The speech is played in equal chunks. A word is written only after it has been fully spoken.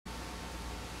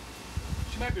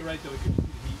might be right though. It could just be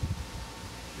the heat.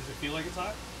 Does it feel like it's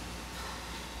hot?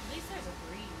 At least there's a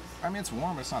breeze. I mean, it's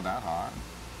warm, but it's not that hot.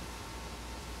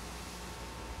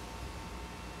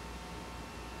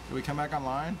 Can we come back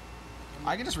online?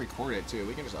 I can just record it too.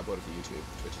 We can just upload it to YouTube.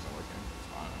 Twitch isn't working. It's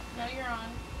fine. No, you're on.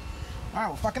 Alright,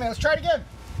 well, fucking let's try it again.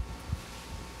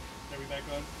 Are we back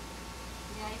on?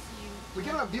 Yeah, I see you. We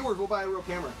can't have viewers. We'll buy a real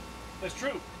camera. That's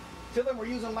true. Till then, we're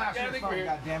using last Yeah, I year's think phone. we're here.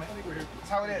 God damn it. I think we're here. That's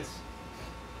how it is.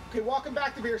 Okay, welcome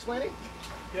back to Beer Explaining.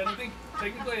 Yeah, I think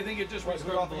technically I think it just What, was we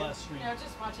got the the last stream. You know,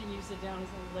 just watching you sit down is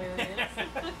hilarious. So you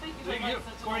you look like can,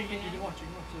 such an Corey, old you man. can watch. You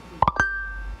can watch it.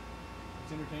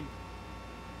 It's entertaining.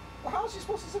 Well, how is she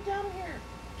supposed to sit down in here?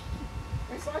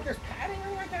 It's not like there's padding or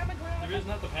anything like that on the ground. There is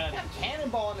not the padding. Got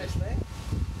cannonball in this thing.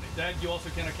 That you also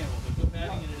cannot cancel. There's no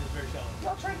padding and it is very shallow.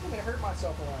 Y'all trying to get me to hurt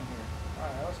myself around here.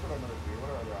 Alright, let's go to another beer.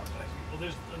 What are other options? Well,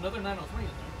 there's another 903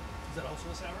 in there. Is that also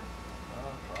a sour?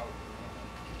 Probably.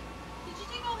 Did you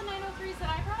take all the 903s that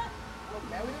I brought? Look,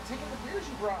 man, we didn't take in the beers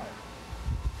you brought.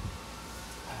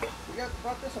 We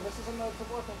brought this one. This is in the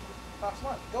Tabor thing last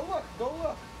month. Go look. Go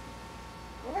look.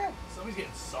 Go ahead. Somebody's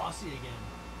getting saucy again.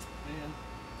 Man.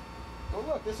 Go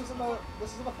look. This is in the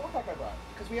 4-pack I brought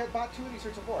because we had bought 2 of these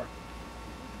here before.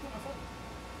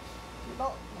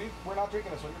 No, we're not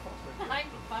drinking this one. Your phone's right here. I'm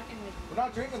fucking with you. We're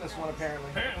not drinking this one apparently.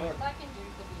 Apparently. Look. Fucking drink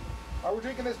the beer. We're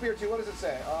drinking this beer too. What does it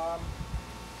say?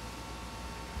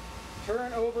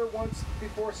 Turn over once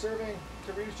before serving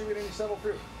to redistribute any settled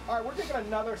fruit. All right, we're drinking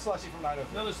another slushy from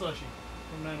 903. Another slushy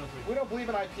from 903. We don't believe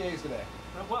in IPAs today.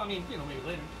 Well, I mean, you know, maybe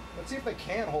later. Let's see if the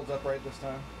can holds up right this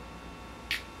time.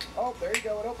 Oh, there you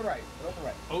go. It opened right. It opened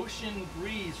right. Ocean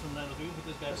Breeze from 903. We'll put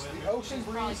this bad This boy is up the here. Ocean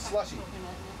Probably Breeze fucking slushy.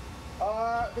 coconut in it.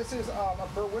 This is a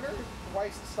Berliner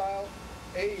Weiss style,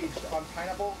 aged on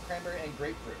pineapple, cranberry, and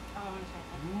grapefruit. Oh, I want to try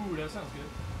that. Ooh, that sounds good.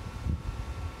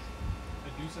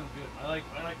 That do sound good. I like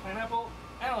pineapple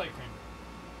and I like cranberry.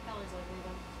 Color's ugly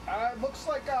though. It looks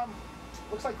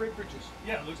like grapefruit juice.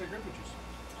 Yeah, it looks like grapefruit juice.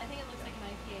 I think it looks like an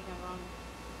IPA gone wrong.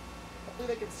 Hopefully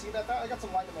they can see that. I got some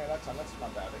light in there that time. That's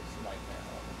not bad. They can see light in there.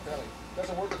 Apparently, it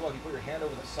doesn't work as well if you put your hand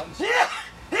over the sunset.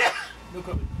 No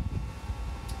COVID.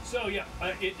 So yeah,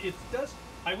 it does.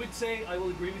 I would say I will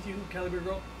agree with you, Caliber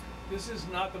Girl. This is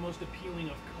not the most appealing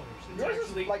of colors. It's Yours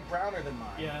actually is like browner than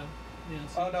mine. yeah. See?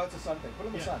 Oh no, it's a sun thing. Put it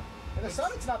in the Yeah. sun. In the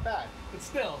sun, it's not bad. But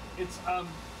still, it's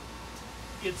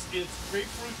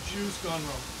grapefruit juice gone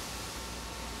wrong.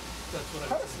 That's what I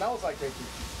Kind would of say. smells like grapefruit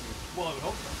juice. Dude. Well, I would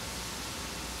hope so.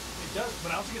 It does,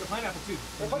 but I also get a pineapple too.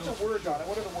 There's a bunch of words on it.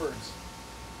 What are the words?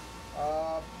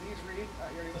 Please read.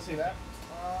 You already Let's see see that.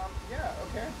 Yeah.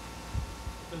 Okay.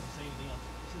 It doesn't say anything else.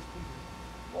 It says please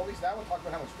read. Well, at least that one talked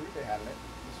about how much fruit they had in it.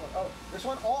 This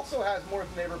one also has more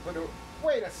than they ever put.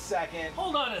 Wait a second.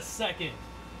 Hold on a second.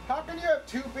 How can you have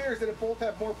 2 beers that both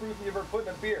have more fruit than you ever put in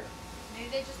a beer? Maybe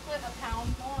they just put a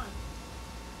pound more.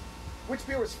 Which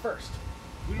beer was first?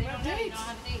 We They don't have don't know, you dates. don't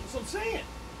have dates. That's what I'm saying.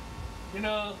 You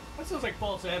know, that sounds like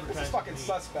false advertising. This is fucking to me.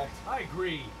 suspect. I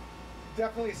agree.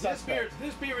 Definitely suspect.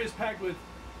 This beer is packed with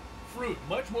fruit,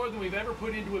 much more than we've ever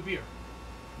put into a beer.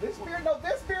 This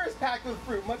beer is packed with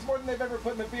fruit, much more than they've ever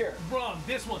put in a beer. Wrong.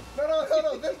 This one.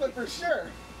 No, this one for sure.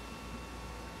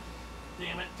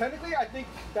 Damn it. Technically, I think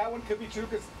that one could be true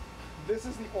because this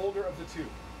is the older of the 2.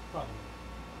 Probably.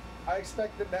 I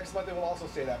expect that next month they will also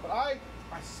say that, but I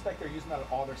suspect they're using that on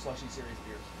all their slushy series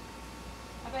beers.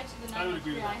 I bet you the I would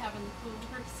agree 903 with I that. have in the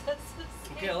cooler says the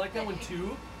same Okay, I like that one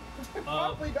thing. too. It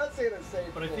probably does say the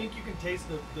same But I thing. think you can taste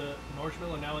the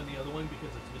marshmallow now in the other one because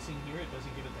it's missing here. It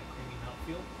doesn't give it that creamy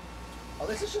mouthfeel. Oh,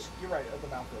 this is just, you're right, the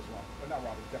mouthfeel as well. But not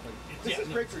Robert, definitely. It's This is no,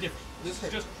 it's grapefruit. different. This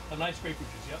is just a nice grapefruit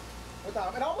juice. Yep.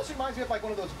 It almost reminds me of like one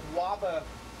of those guava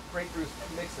grapefruit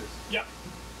mixes. Yep.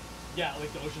 Yeah, like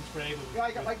the ocean spray. But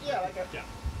Like a yeah.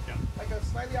 like a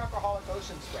slightly alcoholic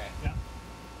ocean spray. Yeah.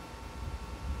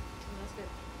 That's good.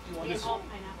 Do you want We this all one?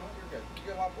 pineapple. You're good. You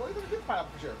get a lot. Well, it's a good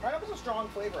pineapple for sure. Pineapple's a strong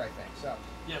flavor, I think. So.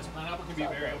 Yes, pineapple can be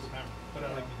It's not very bad. overpowering, but I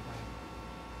like the pineapple.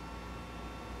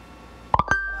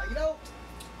 You know,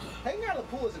 hanging out of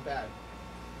the pool isn't bad.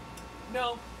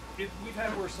 No, we've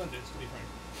had worse Sundays, to be frank.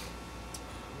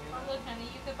 Oh, look, honey,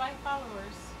 you could buy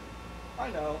followers. I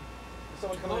know. Is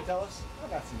someone coming to tell us? Oh,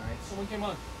 that's nice. Someone came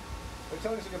on. They're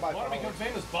telling us we can buy Want to become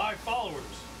followers. famous? Buy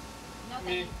followers. No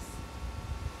Me. thanks.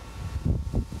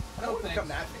 I don't want to become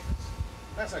that famous.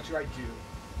 That's not true. I do.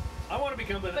 I want to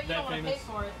become But you that don't want to famous. pay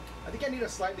for it. I think I need a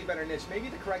slightly better niche. Maybe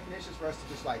the correct niche is for us to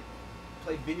just like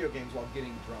play video games while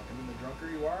getting drunk. And then the drunker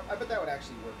you are, I bet that would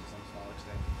actually work to some small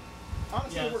extent.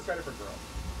 Honestly, it Yes. would work better for girls.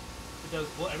 It does.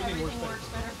 Well, everything works better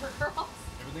for for girls.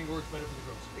 Everything works better for the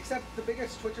girls. Except the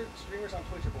biggest streamers on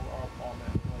Twitch are all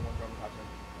men. There's only one girl in the top 10.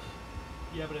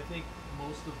 Yeah, but I think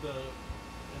most of the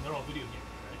and they're all video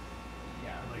gamers, right?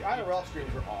 Yeah. Like, The IRL big-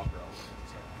 streamers are all girls.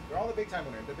 So, They're all the big time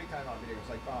winners. They're big time on video games.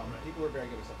 Like Right. people who are very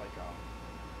good at stuff like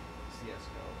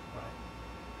CS:GO, right.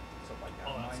 stuff like that.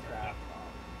 All that stuff,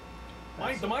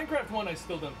 Minecraft. The Minecraft one I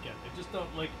still don't get. I just don't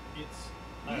like. It's.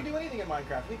 You can do anything in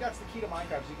Minecraft. I think that's the key to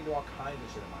Minecraft. Is you can do all kinds of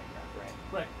shit in Minecraft, right?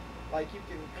 Right. Like you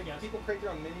can, I guess. people create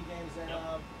their own mini games in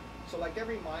Yep. So like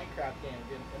every Minecraft game,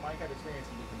 in Minecraft experience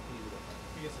can be completely different,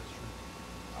 I guess that's true.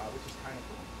 which is kind of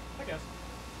cool. I guess.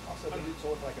 Also, the dude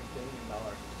sold for like $1 billion,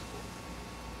 which is cool.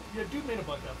 Yeah, dude made a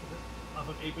buck off of it. Off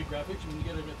of 8-bit graphics. I mean, you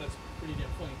gotta admit that's pretty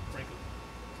damn funny, frankly.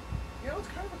 You know, it's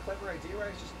kind of a clever idea, right?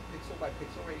 It's just pixel by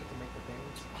pixel rating to make the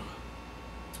things.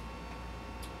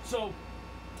 So,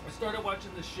 I started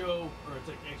watching this show, or it's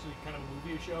like actually kind of a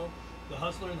movie show, The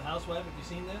Hustler and the Housewife. Have you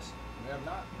seen this? I have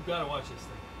not. You've got to watch this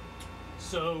thing.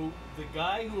 So, the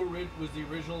guy who was the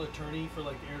original attorney for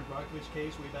like the Aaron Brockovich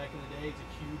case way back in the day, he's a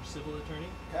huge civil attorney.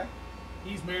 Okay.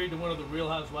 He's married to one of the Real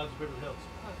Housewives of Beverly Hills.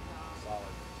 Oh, God.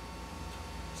 Solid.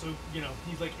 So, you know,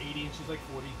 he's like 80 and she's like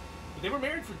 40. But they were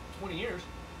married for 20 years.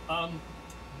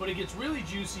 But it gets really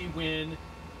juicy when, you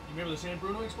remember the San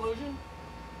Bruno explosion?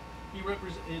 He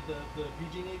represented the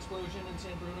PG&E explosion in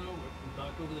San Bruno, who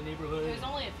knocked over the neighborhood. It was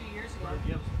only a few years ago.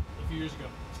 Yep, a few years ago.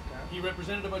 Okay. He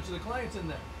represented a bunch of the clients in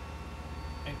there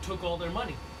and took all their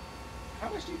money. How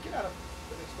much do you get out of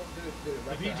an explosion? Did it The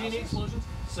wreck their PG&E houses? explosions,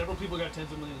 several people got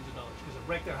tens of millions of dollars because it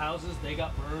wrecked their houses. They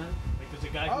got burned. Like there's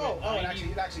a guy who Oh, had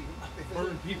 90. it actually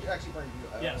burned people. It actually burned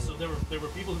people. Yeah, so there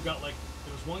were people who got like,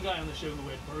 there was one guy on the show who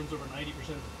had burns over 90%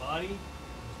 of his body.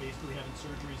 He was basically having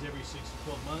surgeries every 6 to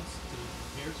 12 months to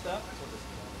repair stuff. That's what this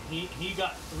is. He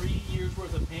got 3 years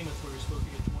worth of payments where he was supposed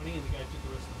to get 20, and the guy took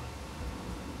the rest of the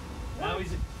money.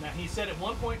 Now he said at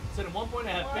one point I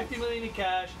have What? 50 million in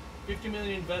cash, 50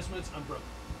 million investments. I'm broke.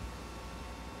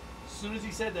 As soon as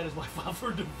he said that, his wife filed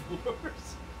for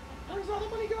divorce. Where does all the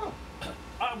money go?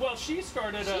 Well, she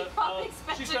started She probably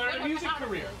spent she a started good a music amount of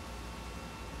career.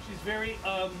 it. She's very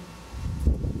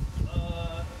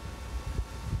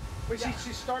Wait, Yeah.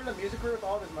 she started a music career with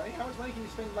all of his money? How much money can you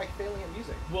spend like failing at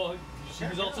music? well. She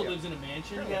Yeah, also yeah. lives in a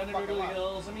mansion Apparently down in a fucking Beverly lot.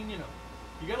 Hills. I mean, you know,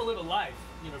 you got to live a life.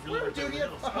 You know, if you're Where, living in dude,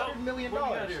 Beverly he had Hills. $100 million. What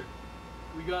do we got here?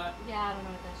 We got Yeah, I don't know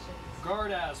what that shit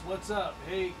is. Gardass. What's up?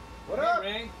 Hey. What hey, up?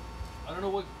 Ray. I don't know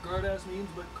what Gardass means,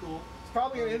 but cool. It's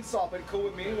probably an insult, but cool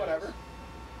with me, whatever.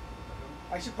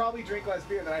 I should probably drink less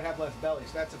beer, then I'd have less belly,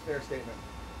 so that's a fair statement.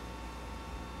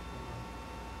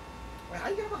 Wait, how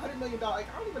do you get $100 million? Like,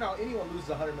 I don't even know how anyone loses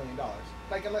 $100 million.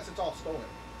 Like, unless it's all stolen.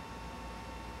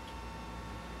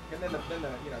 And then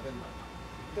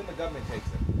the government takes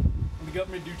it. The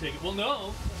government do take it. Well,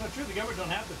 no, that's not true. The government don't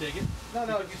have to take it. No,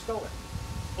 if you stole it.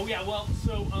 Oh yeah, well,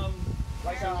 so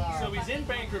Like, so he's in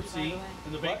bankruptcy,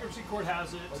 and the What? bankruptcy court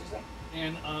has it, What'd you say?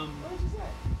 and What did you say?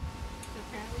 So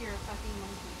apparently you're a fucking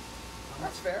monkey.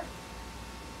 That's fair.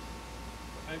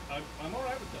 I'm all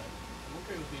right with that. I'm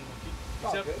okay with being a monkey. It's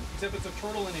all good. Except it's a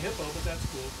turtle and a hippo, but that's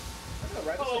cool. I know,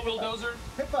 right? Hello, Let's say bulldozer.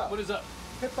 Hippo. What is up?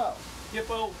 Hippo.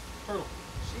 Hippo, turtle,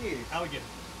 Jeez. alligator.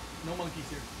 No monkeys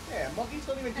here. Yeah, monkeys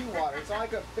don't even do water. It's not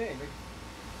like a thing.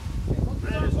 Monkeys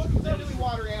That aren't is true. That is really true.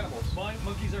 water animals.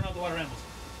 Monkeys are not the water animals.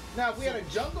 Now, if we had a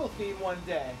jungle theme one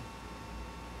day,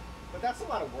 but that's a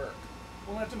lot of work.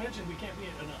 Well, not to mention we can't be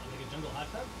in like a jungle hot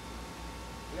tub.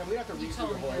 Yeah, we'd have to You redo the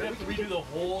totally whole would. We'd have to redo the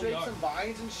whole Drink yard. some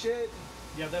vines and shit.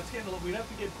 Yeah, that's getting a little. We'd have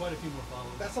to get quite a few more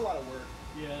followers. That's a lot of work.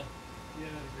 Yeah, I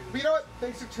agree with But you know what?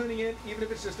 Thanks for tuning in, even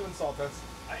if it's just to insult us.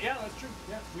 Yeah, that's true.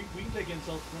 Yeah, we can take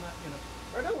insults. We're not, you know,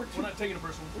 Right now, we're we're not taking it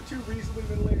personal. two reasonably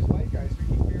middle-aged white guys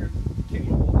drinking beer and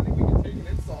kicking holes. I think we can take an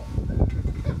insult.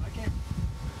 I can't.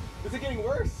 Is it getting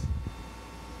worse?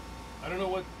 I don't know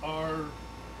what our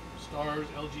stars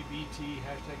LGBT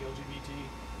 #LGBT.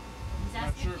 He's Not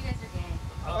asking sure. if you guys are gay.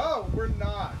 Oh, we're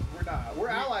not. We're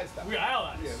allies, though. We're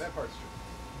allies. Yeah, that part's true.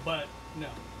 But no,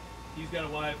 he's got a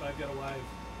wife. I've got a wife.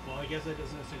 Well, I guess that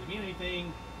doesn't necessarily mean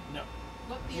anything. No,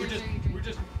 What we're beers just are you drinking?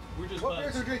 we're just What buds.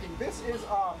 beers are we drinking? This is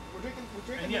we're drinking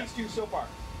And yeah. these two so far.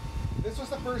 This was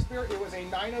the first beer. It was a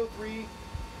 903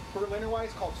 Berliner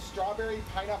Weiss called Strawberry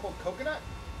Pineapple Coconut.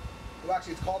 Well,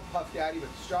 actually, it's called Puff Daddy, but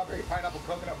Strawberry Pineapple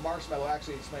Coconut Marshmallow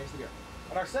actually explains the beer.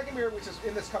 And our second beer, which is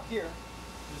in this cup here,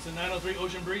 It's a 903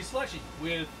 Ocean Breeze slushy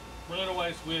with Berliner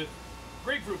Weiss with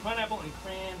grapefruit, pineapple, and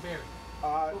cranberry.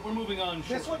 But we're moving on.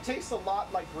 this one tastes a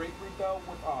lot like grapefruit though.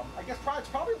 With I guess it's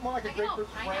probably more like a I get all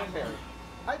grapefruit pineapple. cranberry.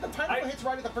 The pineapple hits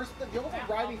right at the first. The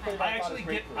overriding flavor I I thought actually is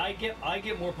get grapefruit. I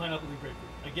get more pineapple than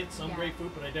grapefruit. I get some Yeah.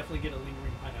 grapefruit, but I definitely get a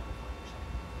lingering pineapple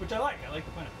flavor, which I like. I like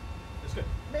the pineapple. It's good.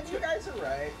 Maybe you guys are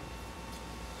right.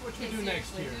 What should we Okay, do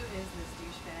next seriously, here? who is this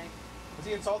douchebag? Is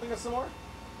he insulting us some more?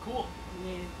 Cool.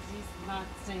 Yeah, he's not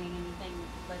saying anything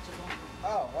legible.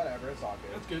 Oh, whatever. It's all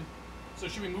good. That's good. So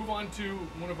should we move on to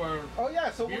one of our? Oh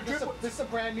yeah, so Beer this, trip? this is a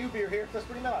brand new beer here. Let's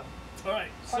bring it on. All right.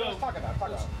 So Let's talk about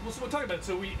it. We'll talk about it.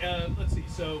 So we let's see.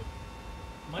 So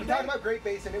We Monday. talked about Great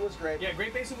Basin. It was great. Yeah,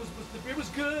 Great Basin was the beer was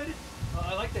good.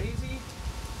 I like the hazy.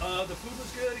 The food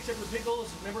was good except for the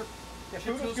pickles. Remember? Yeah, Chips,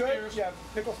 food no was good. spears. Yeah,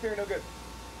 pickle spear, no good.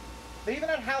 They even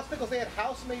had house pickles. They had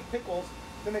house-made pickles.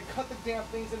 Then they cut the damn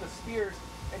things into spears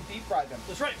and deep fried them.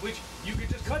 That's right. Which you could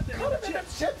just cut them Cut into them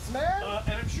into chips. chips, man.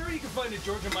 And I'm sure you can find a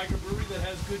Georgia microbrewery that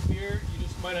has good beer. You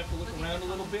just might have to look around a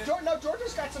little bit.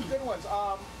 Georgia's got some good ones.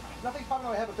 Nothing's popping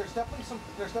in my head, but there's definitely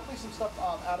some stuff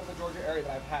out of the Georgia area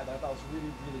that I've had that I thought was really,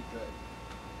 really good.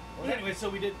 But anyway, so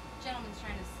we did. Gentleman's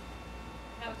trying to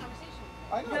have a conversation with me.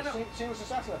 I know. Yeah, no. Shane was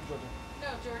just asking about Georgia. No,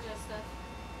 Georgia stuff.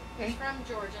 Yeah, He's from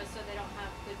Georgia, so they don't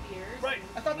have good beers. Right.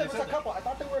 I thought They there was said a couple. I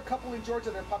thought there were a couple in Georgia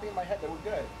that are popping in my head that were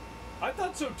good. I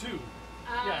thought so too.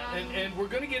 Yeah, and we're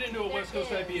gonna get into a there West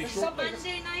Coast is. IPA There's shortly. something-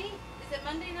 Monday night? Is it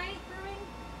Monday night brewing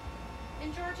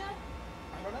in Georgia?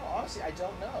 I don't know. Honestly, I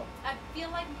don't know. I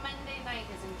feel like Monday night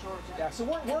is in Georgia. Yeah, so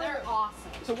we're and in they're the,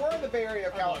 awesome. so we're in the Bay Area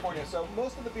of I love California. it. So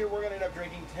most of the beer we're gonna end up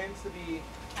drinking tends to be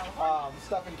California.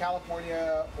 stuff in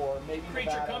California or maybe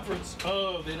Creature Nevada. Comforts.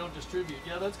 Oh, they don't distribute.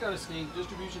 Yeah, that's gotta stink.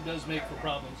 Distribution does make for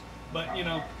problems. But you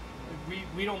know,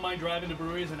 we don't mind driving to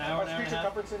breweries an hour and a Creature half.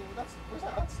 Comforts in where's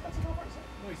that? That's in California. isn't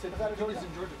it? No, he said Is that in Georgia? it's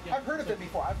in Georgia. Yeah. I've heard of them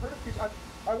before. I've heard of Creature.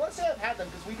 I want to say I've had them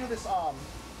because we do this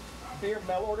beer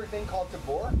mail order thing called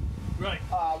Tabor, Right.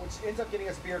 which ends up getting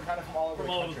us beer kind of from all over From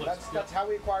the all over country. the place, That's how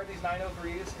we acquired these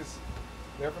 903s because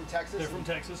they're from Texas. They're from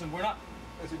Texas, and we're not.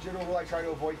 As a general rule, I try to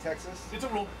avoid Texas. It's a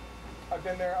rule. I've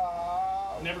been there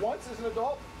Never. once as an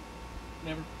adult.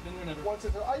 Never been there. Never. Once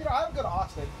as I don't go to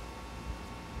Austin.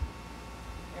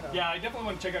 You know. Yeah, I definitely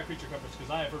want to check out Creature Comforts because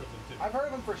I have heard of them too. I've heard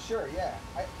of them for sure. Yeah,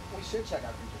 we should check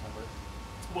out Creature Comforts.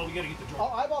 Well, we gotta get the Georgia.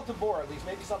 I'll eyeball Tabor at least.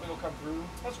 Maybe something will come through.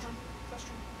 That's true. That's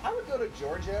true. I would go to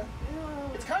Georgia.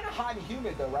 It's kind of hot and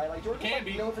humid though, right? Like Georgia's Can like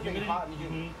be known for being humidity. hot and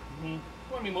humid.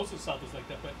 Well, I mean, most of the South is like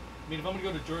that. But I mean, if I'm gonna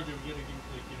go to Georgia, we gotta get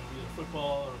like either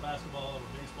football or basketball or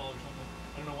baseball or something.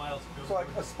 I don't know why else. So like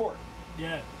a sport.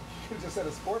 Yeah. You could have just said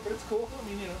a sport, but it's cool. I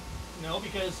mean, no,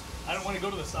 because I don't want to go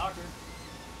to the soccer.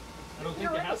 I don't think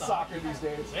You're they have into the soccer hockey. these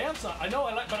days. They have soccer. I know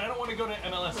I like, but I don't want to go to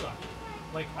MLS soccer.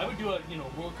 Like I would do a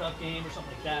World Cup game or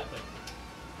something like that, but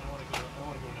I don't want to go. I don't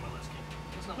want to go to an MLS game.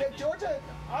 That's not my Yeah, thing. Georgia.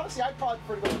 Honestly, I'd probably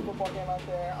prefer to go to a football game out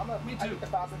there. Me I too. think the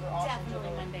Falcons are awesome. Definitely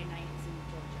generally. Monday night is in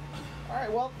Georgia. All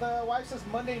right. Well, the wife says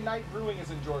Monday Night Brewing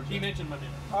is in Georgia. He mentioned Monday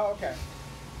night. Oh, okay.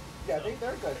 Yeah, So-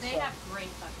 they're good. They so. have great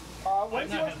fucking beer. What I've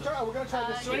did you not want had to try? We're gonna try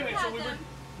this. So You anyway, had so we them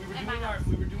were at my doing house.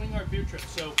 we were doing our beer trip.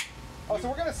 So So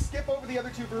we're gonna skip over the other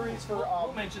two breweries for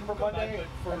We'll mention for them, come back, Monday, but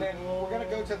for- and then we're gonna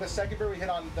go to the second brewery we hit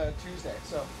on the Tuesday.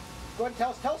 So go ahead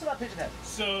and tell us about Pigeon Head.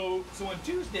 so on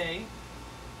Tuesday,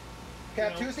 Okay,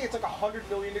 on You know, Tuesday it's like 100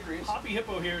 million degrees. Hoppy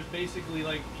Hippo here is basically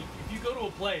like if you go to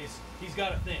a place, he's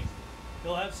got a thing.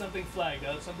 He'll have something flagged,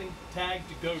 he'll have something tagged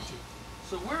to go to.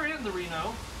 So we're in the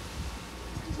Reno.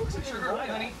 Looks like Sugar, hi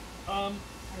honey. I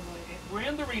really do. We're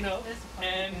in the Reno, This is fucking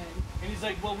and good. he's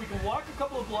like, well, we can walk a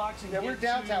couple of blocks and Yeah, get we're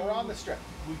downtown. To, We're on the strip.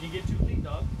 We can get to Lead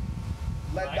Dog.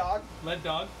 Lead right? Dog. Lead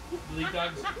Dog.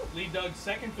 Lead Dog's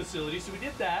second facility. So we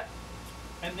did that,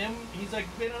 and then he's like,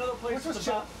 been another place Which was that's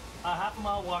about a half a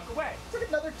mile walk away. It's like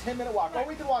another 10-minute walk. Right. Or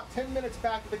we could walk 10 minutes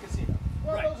back to the casino.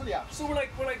 Well, Right. those are the options. So we're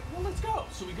like, well, let's go.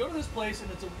 So we go to this place,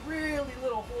 and it's a really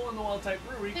little hole-in-the-wall type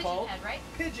brewery Pigeon called Head, right?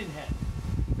 Pigeon Head.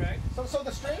 Okay. So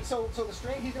the strange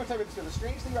he's gonna tell you this. The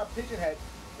strange thing about Pigeon Head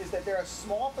is that they're a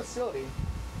small facility,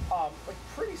 like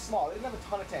pretty small. They didn't have a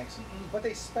ton of tanks, but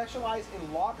they specialize in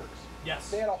lagers.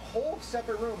 Yes. They had a whole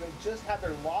separate room that just had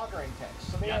their lagering tanks.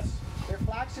 So they Yes. have their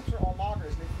flagships are all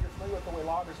lagers, and if you're familiar with the way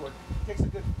lagers work, it takes a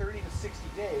good 30 to 60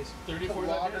 days 30 to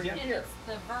 45 lager days, your yeah. And beer. it's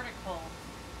the vertical,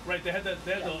 Right. They had the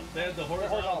horizontal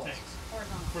horizontals. tanks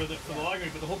horizontal. for the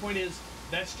lagering, but the whole point is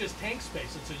that's just tank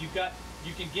space, and so you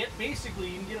can get basically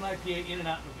you can get an IPA in and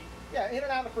out in a week. Yeah, in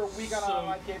and out for a week on So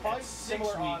an IPA, probably at 6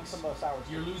 similar on weeks, some of the sours.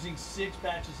 You're losing 6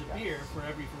 batches of Yes. beer for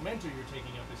every fermenter you're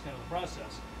taking up. Is kind of the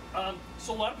process.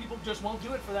 So a lot of people just won't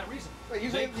do it for that reason. But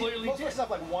usually, they clearly most did. places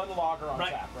have like one lager on Right.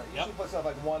 tap, right? Yep. Usually places have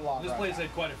like one lager This on place tap.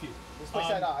 had quite a few. This place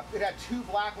had it had 2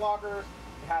 black lagers,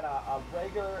 it had a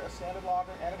regular, a standard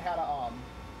lager, and it had a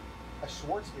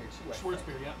Schwarzbier too. I Schwarz think.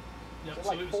 beer, yeah. Yep. So So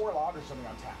like it was 4 lagers or something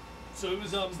on tap. so it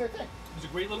was It's their thing. it was a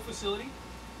great little facility.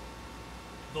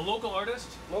 The local artist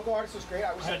Local artist was great.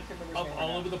 I wish I had could remember his up name all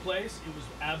right over the place. It was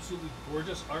absolutely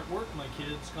gorgeous artwork. My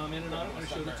kids commented on it when I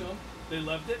showed it to them. They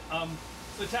loved it.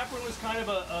 The tap room was kind of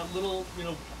a little,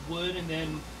 wood and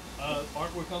then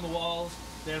artwork on the walls.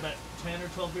 They had about 10 or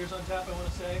 12 beers on tap, I want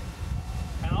to say.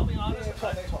 And I'll be honest, Yeah,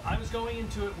 12, 12. I was going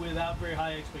into it without very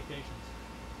high expectations.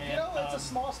 And, You know, it's a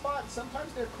small spot.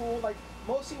 Sometimes they're cool. Like,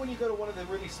 mostly when you go to one of the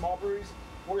really small breweries,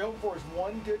 what you're hoping for is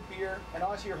one good beer, and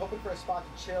honestly, you're hoping for a spot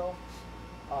to chill.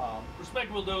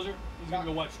 Respectable dozer. He's going to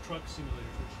go watch Truck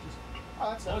Simulators, which just...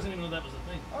 Oh, that's I wasn't even know that was a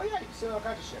thing. Oh, yeah, you can see all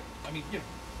kinds of shit. I mean, you know,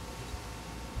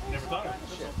 Yeah, never it's all thought of kinds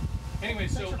it. of That's shit. all. Anyway,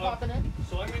 Thanks for popping in.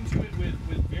 so I went into it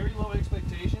with very low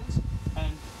expectations,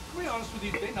 and to be honest with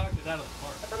you, they knocked it out of the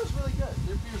park. I thought it was really good.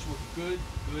 Their beers were good.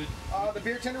 The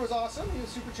beer tender was awesome. He was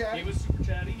super chatty. He was super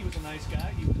chatty. He was a nice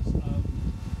guy. He was.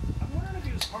 I'm wondering if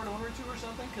he was part owner too or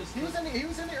something, because He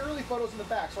was in the early photos in the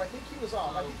back, so I think he was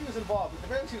on. I think he was involved. At the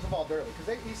very least, he was involved early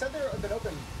because he said they've been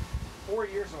open 4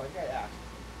 years. And I'm like, yeah,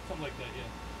 something like that. Yeah.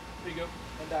 There you go.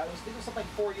 and I think it was something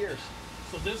like 4 years.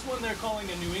 So this one they're calling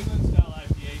a New England style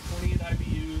IPA, 28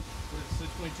 IBUs, with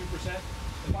 6.2%.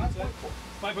 5.4.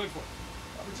 5.4.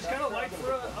 Which is kind of light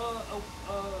for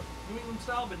a New England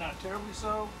style, but not terribly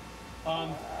so.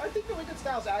 I think the Lincoln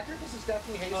style is accurate. This is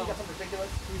definitely hazy. Oh. Got some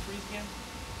particulates. Can we freeze again?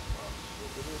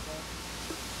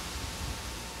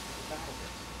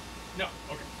 No.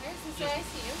 Okay. There's the say I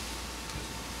see you.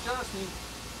 Just me.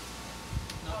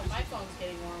 No, Oh, just- my phone's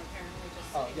getting warm apparently. Just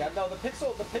Oh sitting yeah, here. no, the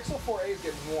Pixel 4a is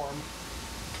getting warm.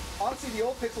 Honestly, the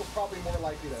old Pixel's probably more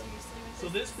likely to. Seriously, with So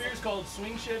this beer is called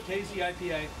Swing Shift Hazy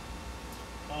IPA.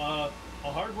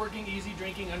 A hard-working,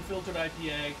 easy-drinking, unfiltered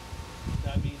IPA.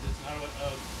 That means it's not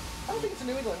I don't think it's a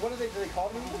New England. What do they call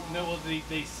it? New England? no. Well,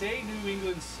 they say New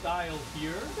England style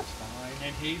here That's fine.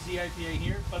 and hazy IPA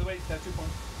here. By the way, that's 2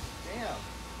 points. Damn.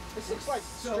 This looks like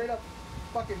straight up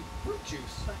fucking fruit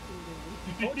juice.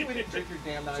 Told you we didn't drink your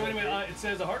damn So anyway, it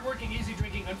says a hardworking,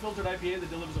 easy-drinking, unfiltered IPA that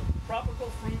delivers a tropical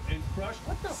fruit and crushed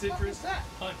What the fuck citrus is that?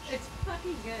 punch. It's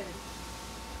fucking good.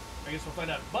 I guess we'll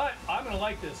find out. But I'm gonna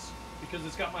like this because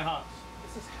it's got my hops: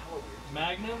 This is hella weird.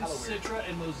 Magnum, Hella weird. Citra,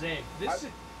 and Mosaic.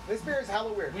 This beer is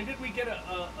hella weird. When did we get a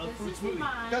This fruit is smoothie?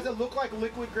 mine. Does it look like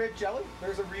liquid grape jelly?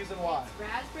 There's a reason why. It's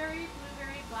raspberry,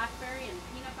 blueberry, blackberry, and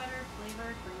peanut butter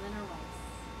flavored Berliner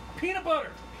Weiss. Peanut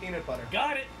butter. Peanut butter.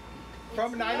 Got it.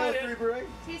 From It's 903 it. Brewing.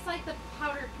 Tastes like the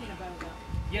powdered peanut butter though.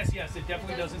 Yes, it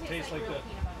definitely doesn't doesn't taste taste like like real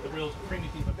peanut butter. the real creamy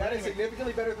peanut butter. That But is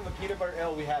significantly better than the peanut butter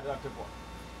ale we had at October.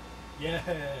 Yes,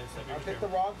 that I beer's picked the terrible.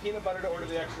 wrong peanut butter to order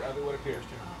the extra, other would appear.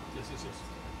 Yes, yes,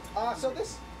 yes. So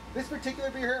this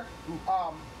particular beer here,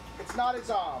 it's not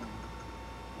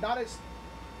as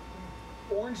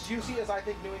orange juicy as I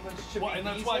think New England should Well, be and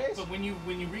that's these why. days. But when you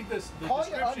read this, the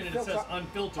Calling it description, it says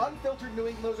unfiltered. Unfiltered New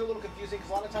England, those are a little confusing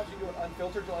because a lot of times when you do an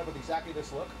unfiltered, you'll have exactly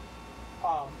this look.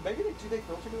 Maybe they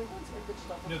filter New Englands? Maybe they just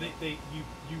don't No, filter them.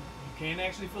 you can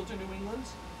actually filter New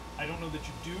Englands. I don't know that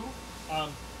you do,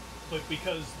 but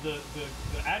because the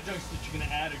adjuncts that you're going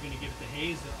to add are going to give it the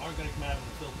haze that aren't going to come out of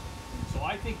the filter. So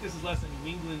I think this is less a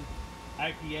New England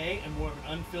IPA and more of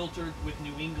an unfiltered with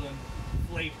New England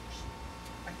flavors.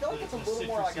 I feel like the- it's a the little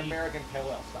more like citrusy- American Pale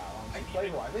Ale style. I-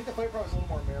 Flavor. I think the flavor is a little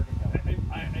more American Pale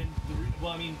Ale.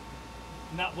 Well, I mean,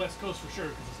 not West Coast for sure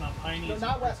because it's not piney. No, it's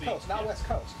not West earthy. Coast. Not Yeah. West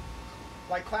Coast.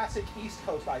 Like classic East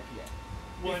Coast IPA.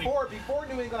 Well, Before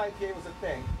New England IPA was a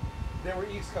thing, there were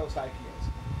East Coast IPAs,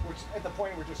 which at the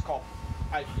point were just called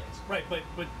IPAs. Right, but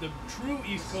the true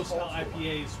East This Coast is style old school.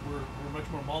 IPAs were much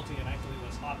more malty and actually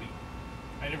less hoppy.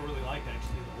 I never really liked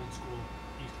actually the old school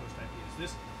East Coast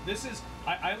IPAs. This is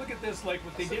I look at this like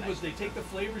what they That's a did was nice they take the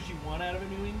flavors you want out of a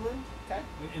New England Okay.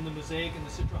 in the Mosaic and the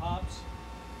Citra hops,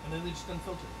 and then they just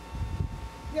unfilter.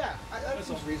 Yeah, that That's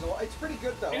seems all. reasonable. It's pretty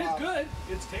good though. It is good.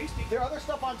 It's tasty. There are other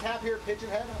stuff on tap here at Pigeon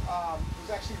Head. It was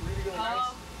actually really nice.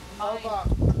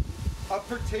 Mine. Of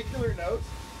particular note,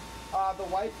 the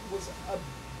wife was a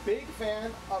big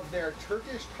fan of their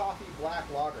Turkish coffee black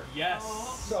lager. Yes.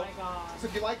 Oh So- my god. So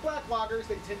if you like black lagers,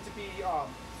 they tend to be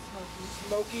Smoky.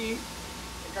 smoky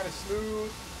and kind of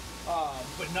smooth.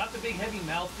 But not the big heavy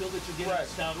mouthfeel that you get Right. at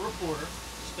Stout or Porter.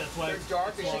 That's why They're it's dark,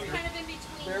 it's they So should it's lager. kind of in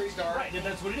between. Very the two. dark. Right, and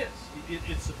that's what it is.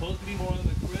 It's supposed to be more on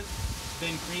the crisp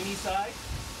than creamy side,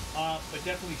 but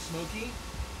definitely smoky.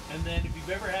 And then if you've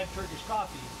ever had Turkish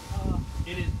coffee,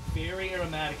 it is very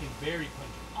aromatic and very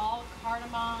pungent. All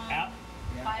cardamom, App-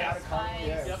 Yeah, fire out of cardamom, spice,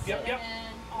 yeah. Yep, yep, yep.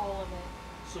 cinnamon, all of it.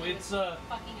 So And it's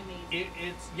fucking amazing.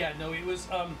 it was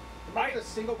Probably the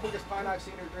single quickest pint I've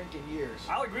seen her drink in years.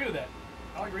 I'll agree with that.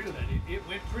 It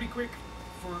went pretty quick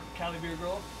for Cali Beer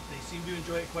Girl. They seem to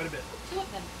enjoy it quite a bit. Two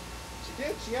of them. She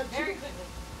did. She had Very two. quickly.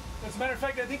 As a matter of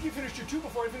fact, I think you finished your 2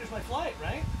 before I finished my flight,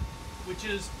 right? Which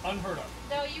is unheard of.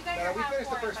 No, you got No, your we half finished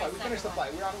the for it first by flight. We finished the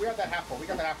second flight. We're at that half full. We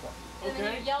got that half full. one. And then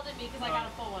Okay. you yelled at me because I got a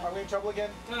full one. Are we in trouble again?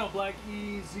 No, Black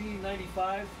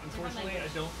EZ95. Unfortunately, I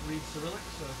don't read Cyrillic,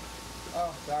 so.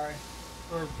 Oh, sorry.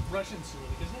 or Russian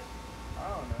Cyrillic, isn't it? I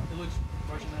don't know. It looks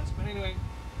Russian-esque. But anyway,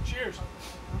 cheers.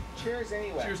 Cheers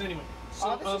anyway. Cheers anyway.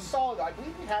 So, This is solid. I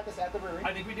believe we had this at the brewery.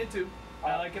 I think we did too.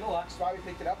 I like it a lot. That's why we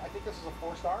picked it up. I think this is a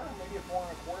 4-star, maybe a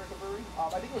 4.25 at the brewery. I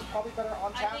think it was probably better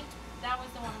on I tap. think that was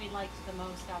the one we liked the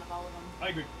most out of all of them. I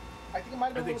agree. I think it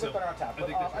might have been a little bit better on tap. I But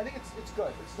think that's I think it's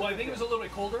good. It's Well, I think it was a little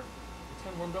bit colder. It's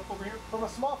kind of warmed up over here. from a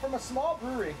small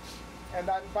brewery, and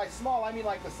by small I mean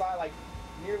like the size, like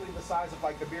nearly the size of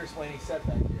like the beer splaining set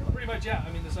back here. Like, Pretty much, yeah.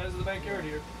 I mean, the size of the backyard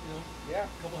here. You know, yeah,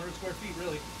 a couple hundred square feet,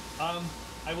 really.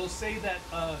 I will say that.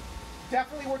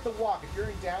 definitely worth the walk. If you're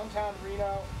in downtown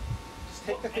Reno, just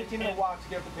take the Well, 15-minute walk to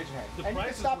get up to Pigeon Head. the And you can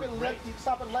prices stop were at great. You can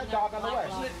stop at Lead Dog on the way.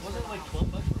 Wasn't it like $12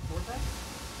 for a 4-pack?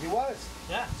 He was.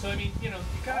 Yeah. So I mean, you know,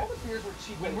 you kind All of the beers were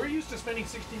cheap. when we're used to spending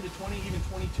 16 to 20, even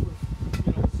 22,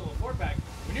 or so a 4-pack.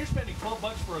 When you're spending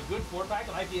 $12 for a good 4-pack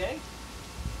of IPA,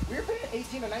 we were paying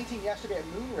 18 to 19 yesterday at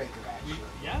Moonraker actually.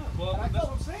 yeah. Well, And that's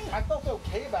what I'm saying. I felt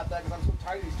okay about that because I'm so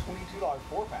tired of these $22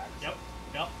 4-packs. Yep.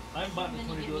 Yep. I'm buying And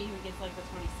the then you 20. get me who gets like the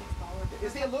 $26.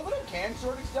 Is the aluminum can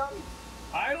shortage done?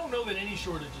 I don't know that any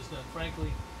shortage is done,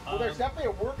 frankly. Well, there's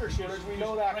definitely a worker shortage. We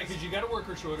know that. Right, because you got a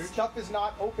worker shortage. Stuff is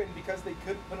not open because they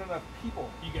couldn't put enough people.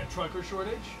 You got trucker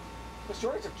shortage. The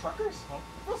shortage of truckers? Well,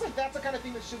 It feels like that's the kind of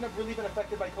thing that shouldn't have really been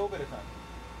affected by COVID a ton.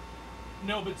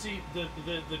 no, but see,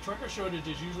 the trucker shortage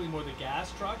is usually more the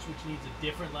gas trucks, which needs a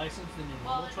different license than your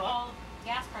Well, normal and truck. all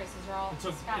gas prices are all And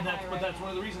so, sky and that's, high but right that's now. one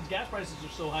of the reasons gas prices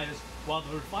are so high is while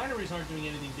the refineries aren't doing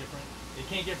anything different, they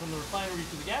can't get from the refinery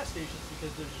to the gas stations because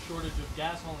there's a shortage of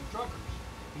gas hauling truckers.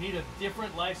 You need a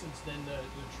different license than the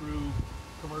true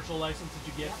commercial license that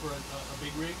you get for a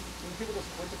big rig. And people just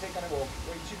quit to take unemployment.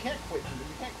 Well, you can't quit.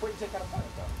 You can't quit and take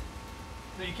unemployment though.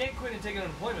 So you can't quit and take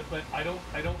unemployment, but I don't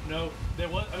know. There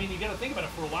was, I mean, you got to think about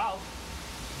it for a while.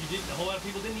 A whole lot of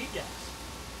people didn't need gas.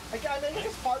 I guess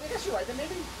it's part. I guess you're right. Then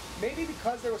maybe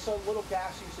because there was so little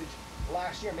gas usage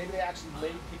last year, maybe they actually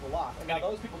laid people off, and now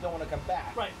those people don't want to come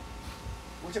back. Right.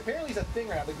 Which apparently is a thing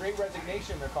right now. The Great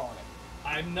Resignation, they're calling it.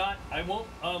 I won't.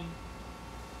 That's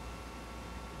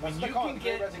When what they you call can it,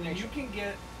 Great get, when you Resignation. can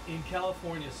get in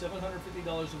California $750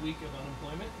 a week of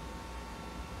unemployment,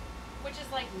 Which is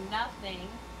like nothing.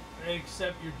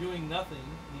 except you're doing nothing,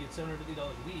 you get $750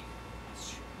 a week.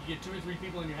 You get 2 or 3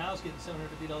 people in your house getting $750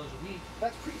 a week.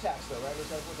 That's pre-tax though, right? Is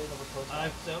that what they never post? I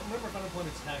don't remember if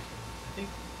unemployment's taxed. I think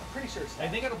I'm pretty sure it's I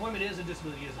taxed. think unemployment is and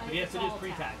disability isn't. I But think yes, it's it is all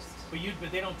pre-tax. taxed.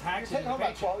 But they don't You're tax it in taking the home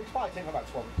about paycheck. 12. You're probably taking home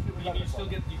about 12. You still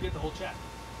get the whole check.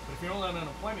 But if you're only on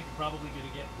unemployment, you're probably going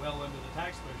to get well under the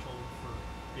tax threshold for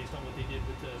based on what they did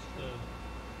with the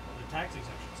tax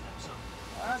exemptions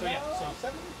now. So yeah, so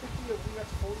 750 a week.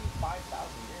 That's 45,000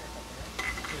 a year or something.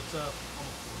 Right? it's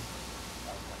almost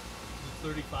 40. Okay. It's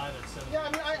 35 at 7.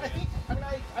 Yeah,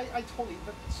 I totally.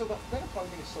 So the unemployment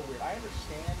thing is so weird. I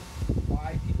understand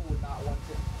why people would not want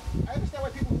to. I understand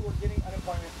why people who were getting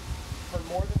unemployment for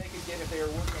more than they could get if they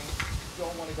were working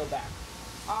don't want to go back.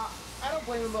 I don't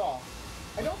blame them at all.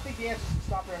 I don't think the answer is to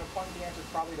stop their unemployment. The answer is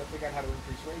probably to figure out how to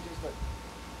increase wages, but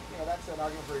that's an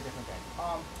argument for a different thing.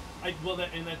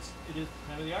 It is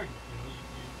kind of the argument.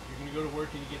 You're going to go to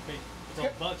work and you get paid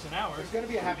 $12 an hour. There's gonna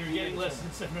be a happy You're getting medium less than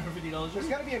 $750 a There's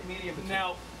week. got to be a medium between.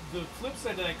 Now, the flip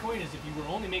side to that coin is if you were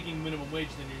only making minimum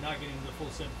wage, then you're not getting the full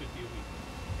 $750 a week.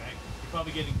 Okay, you're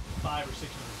probably getting $500 or $600.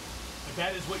 But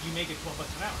that is what you make at $12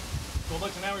 an hour.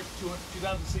 $12 an hour is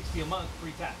 $2,060 a month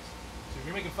pre-tax. So if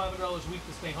you're making $500 a week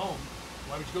to stay home,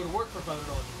 why would you go to work for $500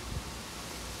 a week?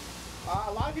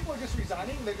 A lot of people are just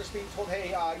resigning. They're just being told,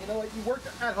 hey, you know what? You worked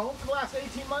at home for the last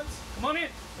 18 months. Come on in.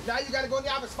 And now you got to go in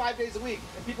the office 5 days a week.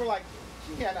 And people are like,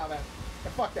 yeah, no, man.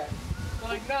 And fuck that. They're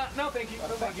like, no, thank you. I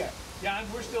don't Thank like you. that. Yeah, and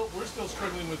we're still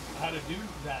struggling with how to do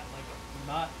that.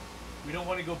 We don't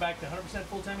want to go back to 100%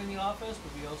 full time in the office,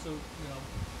 but we also,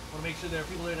 want to make sure there are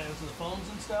people there to answer the phones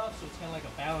and stuff. So it's kind of like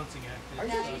a balancing act. Are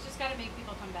Yeah, you you just got to make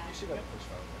people come back. You should go to push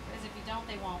forward. Because if you don't,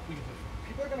 they won't. We can push.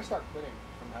 People are going to start quitting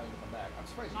from having to come back. I'm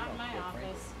surprised Not you in don't my quit,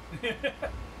 office. frankly.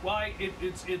 Why?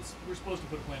 It's we're supposed to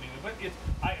put a plan in it, but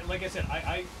like I said,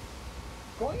 I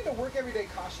Going into work every day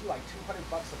costs you like $200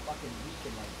 a fucking week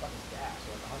in like fucking gas,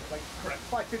 or like 100, like Correct. It's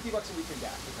like $50 a week in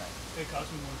gas. Okay. it costs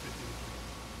me more than 50.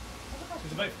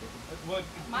 It's about, what?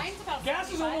 Mine's about Gas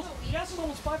is 75 almost a week. gas is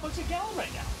almost $5 a gallon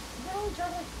right now. You're only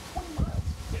driving like 20 miles.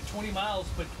 Yeah, 20 miles,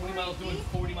 but 20 miles doing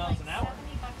We're 40 miles like an hour. $70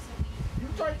 a week. You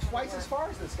drive twice as far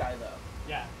as this guy though.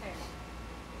 Yeah, Fair.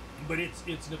 but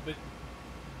but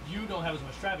you don't have as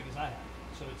much traffic as I have,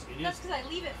 so it That's is. because I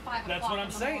leave at 5 That's o'clock what I'm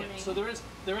in the saying. morning. So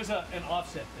there is an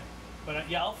offset there. But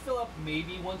yeah, I'll fill up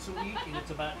maybe once a week, and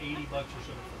it's about $80 or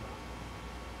so for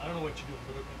that. I don't know what you're doing,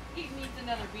 but okay. He needs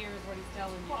another beer is what he's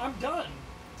telling you. Well, I'm done.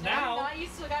 Now, Not you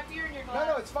still got beer in your No, glass.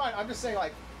 no, it's fine. I'm just saying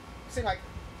like,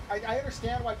 I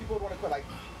understand why people would want to quit. Like,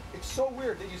 it's so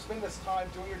weird that you spend this time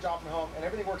doing your job from home and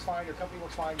everything works fine, your company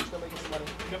works fine, you're still making some money,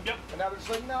 yep. and now they're just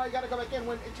like, no, you got to go back in.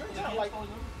 When it turns out like, you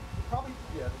probably,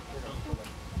 yeah,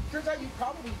 turns out you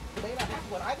probably may not have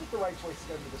to. And I think the right choice is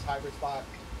going to be this hybrid spot,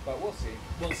 but we'll see.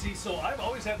 Well, see, so I've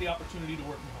always had the opportunity to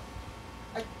work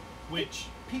from home, which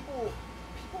people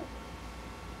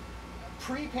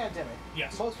pre-pandemic,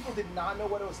 Yes. most people did not know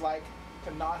what it was like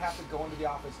to not have to go into the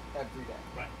office every day.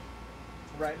 right.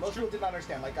 Right. Most people did not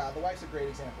understand. Like the wife's a great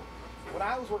example. When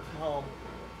I was working from home,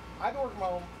 I've been working from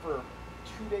home for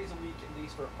 2 days a week at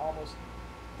least for almost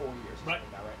 4 years. or Right.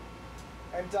 something Now,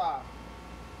 right. And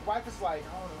the wife is like,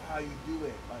 I don't know how you do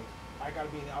it. Like, I got to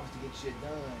be in the office to get shit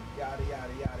done. Yada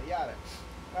yada yada yada.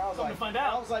 And I was Come like, to find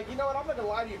out. I was like, you know what? I'm not gonna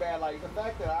lie to you, man. Like the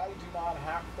fact that I do not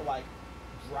have to like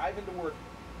drive into work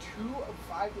 2 of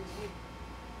 5 days a week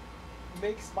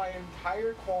makes my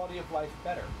entire quality of life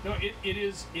better. No, it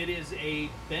is a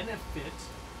benefit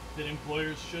that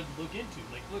employers should look into.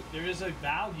 Like, look, there is a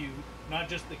value, not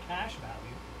just the cash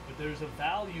value, but there's a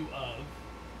value of,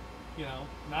 you know,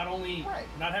 not only Right.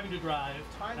 not having to drive,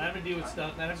 Time not having to deal with time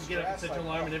stuff, not having to get up and stress, set your like,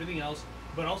 alarm yeah. and everything else,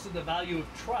 but also the value of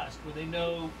trust, where they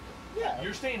know Yeah.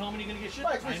 you're staying home and you're gonna get shit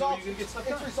Right, done. it's I know results. you're gonna get stuff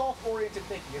It's done. result-oriented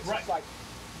thinking. It's Right. just like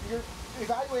you're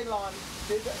evaluated on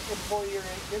did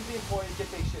the employee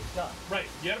get their shit done. Right.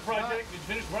 You had a project. Did you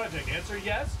finish the project? Answer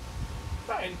yes.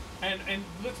 Right. And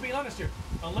let's be honest here.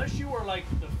 Unless you are like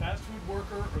the fast food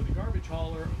worker or the garbage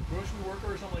hauler or the grocery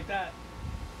worker or something like that,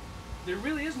 there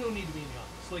really is no need to be in the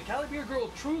office. Like Cali Beer Girl,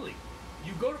 truly,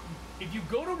 if you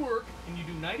go to work and you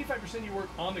do 95% of your work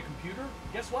on the computer,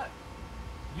 guess what?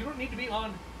 You don't need to be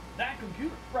on that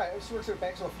computer. Right. She works at a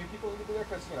bank, so a few people need to be there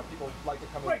because people like to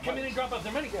come in. Right, with come in money. and drop off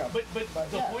their money. Yeah, But the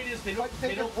yeah. point is they But don't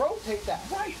they can rotate that.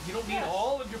 Right. You don't need Yes.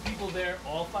 all of your people there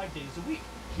all 5 days a week.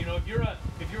 You know, if you're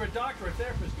a doctor, a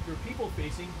therapist, if you're people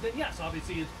facing, then yes,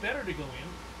 obviously it's better to go in.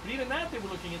 But even that, they were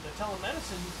looking at the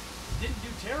telemedicine didn't do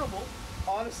terrible.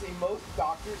 Honestly, most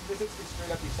doctors' visits can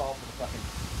straight up be solved with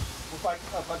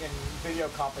a fucking video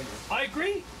conference. I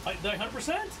agree.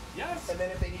 100%. Yes. And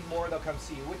then if they need more, they'll come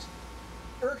see you, which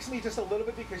irks me just a little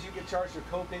bit because you get charged your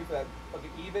copay for that fucking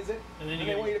e-visit. And then you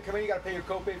they get- want you to come in, you gotta pay your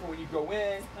copay for when you go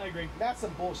in. I agree. That's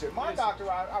some bullshit. My It is. doctor,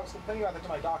 I was complaining about that to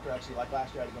my doctor actually, like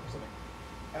last year I had to go for something.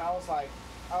 And I was like,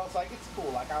 it's cool.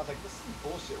 Like, I was like, this is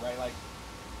bullshit, right? Like,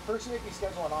 first you make me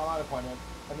schedule an online appointment,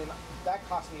 and then that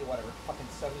cost me, whatever, fucking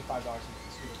 $75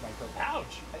 as soon as my copay.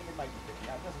 Ouch. I think it might be 50.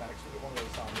 It doesn't matter, because you get one of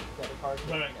those debit cards.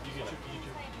 Right. Yeah, You get whatever.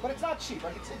 your. But it's not cheap.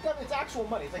 Like, it's actual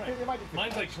money. It's like, Right. it might be 50.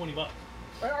 Mine's like $20.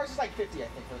 Right, ours is like 50, I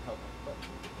think, for the copay.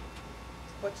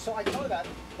 But so I tell her that,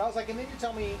 and I was like, and then you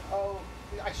tell me, oh,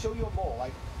 I show you a mole,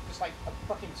 like just like a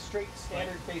fucking straight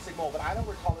standard basic mole, but I don't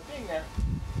recall it being there.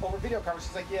 Over video conference,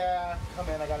 she's like, yeah, come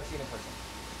in, I gotta see it in person,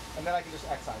 and then I can just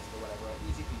excise it or whatever, right?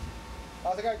 Easy peasy. I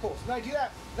was like, all right, cool. So then I do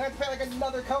that, then I have to pay like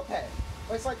another copay.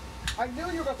 But it's like, I knew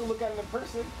you were going to look at it in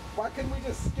person. Why couldn't we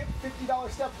just skip $50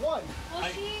 step one? Well,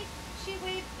 she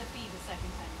waived the fee the second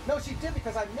time. No, she did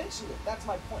because I mentioned it. That's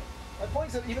my point. My point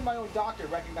is that even my own doctor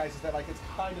recognizes that like it's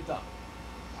kind of dumb.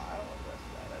 I don't want to rest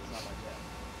that. That's not my jam.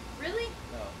 Really?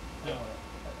 No. I don't wanna-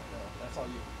 no. That's all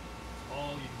you.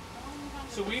 All you. Oh, my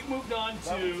God. So we've moved on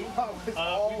That to was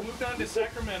all we moved on to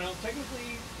Sacramento.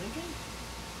 Technically, Lincoln,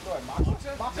 Go ahead, Moxie.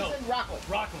 Moxa? Moxie's No. in Rockland.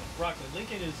 Rockland.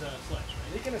 Lincoln is Sledge,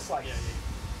 right? Lincoln is Slice. Yeah.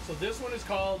 So this one is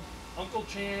called Uncle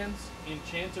Chan's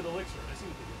Enchanted Elixir. I see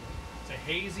what they did there. It's a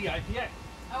hazy IPA.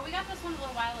 Oh, we got this one a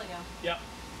little while ago. Yep.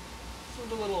 This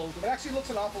one's a little It older. actually looks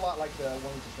an awful lot like the one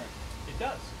we just drank. It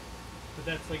does. But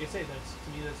that's, like I say, that's to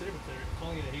me, that's the difference. They're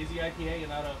calling it a hazy IPA and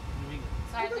not a New England.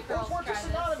 So I had the girls weren't try just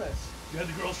this. synonymous. You had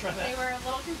the girls try They that? were a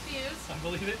little confused. I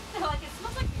believe it. They're like, it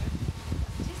smells like beer.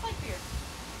 It tastes like beer.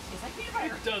 It tastes like peanut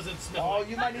butter. It doesn't smell Oh, like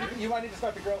you might need to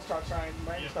start the girls start trying. You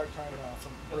might Yeah. start trying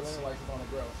some Berliner Weisses on the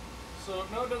grills. So,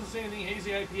 no, it doesn't say anything.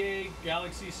 Hazy IPA,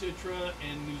 Galaxy Citra,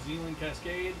 and New Zealand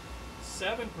Cascade.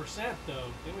 7% though.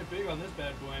 They went big on this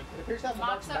bad boy. It appears to have the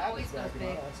Marks Moxa Madness always goes backing on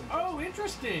it. big. That's interesting. Oh,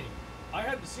 interesting. I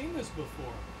hadn't seen this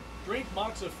before. Drink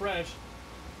Moxa Fresh,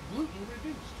 gluten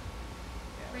reduced.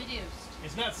 Reduced.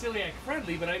 It's not celiac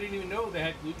friendly, but I didn't even know they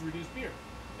had gluten reduced beer.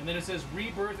 And then it says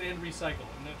rebirth and recycle.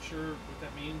 I'm not sure what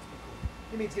that means, but cool.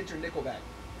 It means get your nickel back.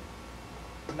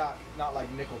 Not like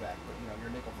Nickelback, but your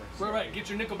nickel friends. Right. Get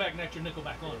your Nickelback, not your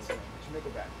Nickelback on. Get your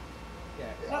nickel back. Yeah.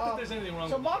 Not that there's anything wrong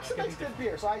So with Moxa Nickelback. I makes think good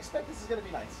they're beer, so I expect this is going to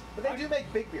be nice. But they do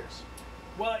make big beers.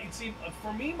 Well, it seems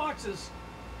for me, Moxa's.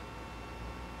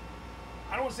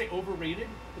 I don't want to say overrated,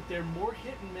 but they're more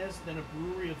hit and miss than a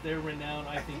brewery of their renown.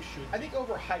 I think should. I think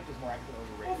overhyped is more accurate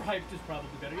than overrated. Overhyped is probably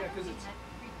better, yeah, because it's. Had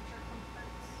creature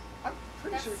comforts.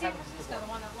 pretty That's sure we've San had this Francisco, before.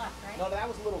 the one that left, right? No, That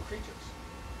was Little Creatures.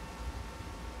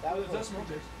 That was That's Little no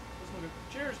good. Creatures. That's no good.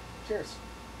 Cheers. Cheers.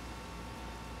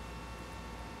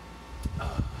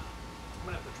 I'm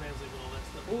gonna have to translate all that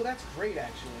stuff. Ooh, that's great,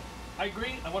 actually. I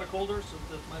agree. I want a colder, so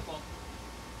that's my fault.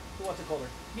 Who wants it colder?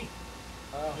 Me.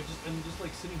 Oh. I'm just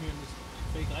like sitting here in this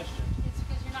fake ice chest. It's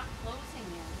because you're not closing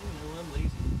yet. You know, I'm lazy.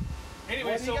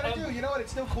 Anyway, What are you gonna do? You know what?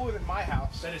 It's still cooler than my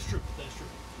house. That is true. That is true.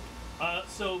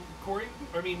 So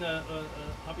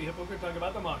Hoppy Hippo can talk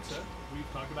about the Moxa.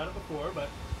 We've talked about it before, but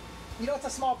You know, it's a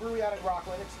small brewery out in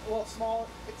Rockland. It's small.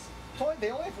 They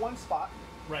only have one spot.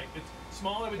 right, it's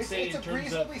small. I would It's say a in terms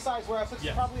reasonably of sized warehouse. It's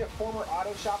Yes. probably a former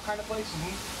auto shop kind of place.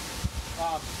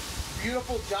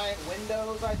 Beautiful giant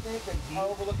windows, I think, and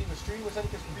overlooking the street, which I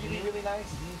think is really, really nice.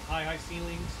 high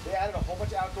ceilings. They added a whole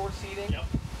bunch of outdoor seating. Yep.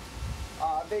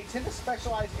 They tend to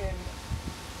specialize in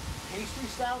pastry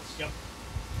stouts Yep.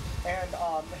 and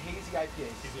hazy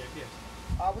IPAs. Yes.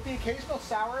 With the occasional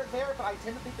sour there, but I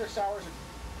tend to think their sours are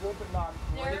good but not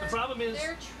great. The problem is-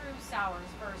 they're true sours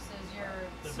versus your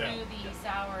The bell. smoothie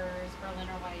sours,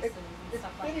 Berliner Weisses, If and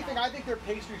stuff like anything, that. I think their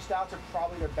pastry stouts are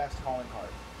probably their best calling card.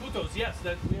 Putos, yes,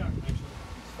 that we are actually.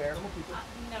 It's fair. Some people.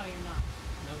 No, you're not.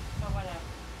 No, But whatever.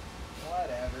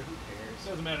 Whatever, who cares?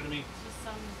 doesn't matter to me. It's just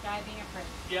some guy being a prick.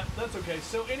 Yeah, that's okay.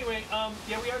 So anyway,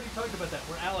 yeah, we already talked about that.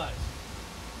 We're allies.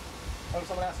 Oh,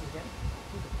 someone asked us again?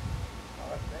 Oh,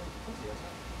 that's pussy, isn't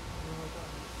it?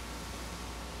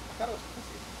 I thought it was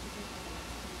pussy.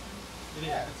 It is.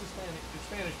 Yeah. It's Hispanic. It's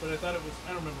Spanish, but I thought it was.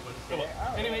 I don't remember what it's Yeah, I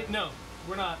called. don't Anyway, know. no,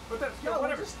 we're not. But that's No,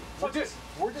 whatever.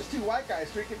 we're just two white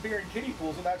guys drinking beer in kiddie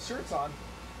pools without shirts on.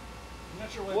 I'm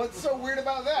not sure what. What's so weird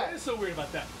about that? What is so weird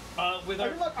about that? With I our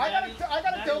mean, look, I got a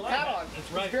natty dope light hat on.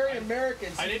 That's right. It's very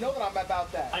American, so I you didn't- know that I'm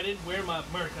about that. I didn't wear my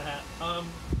America hat.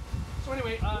 So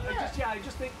anyway, I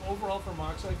just think overall for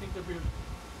Mox, I think they're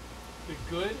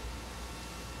good.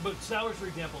 But sours, for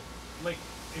example, like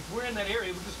if we're in that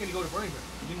area, we're just going to go to Burning Man.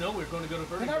 You know, we're going to go to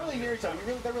Burning They're Man. not really near each other.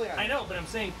 They're really not. I know, but I'm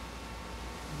saying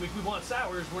if we want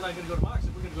sours, we're not going to go to Mox.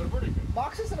 We're going to go to Burning Man.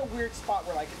 Mox is in a weird spot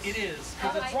where like It is.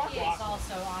 Because it's IPAs Rockland.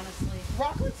 also, honestly.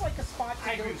 Rockland's like a spot to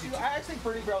I go agree with you, to. too. I actually think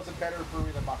Burning Barrel is a better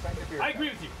brewery than Mox. I agree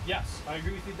with you. Yes, I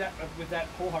agree with you with that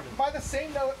wholeheartedly. By the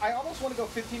same note, I almost want to go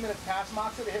 15 minutes past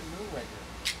Moxa to hit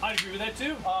Moonraker. I'd agree with that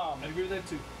too. I'd agree with that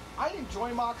too. I enjoy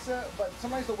Moxa, but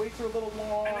sometimes the waits are a little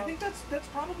long. And I think that's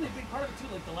probably a big part of it too.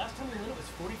 Like the last time we went, it was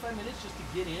 45 minutes just to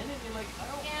get in, and you're like, I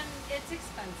don't. And it's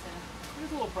expensive.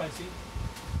 It's a little pricey.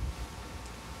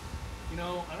 You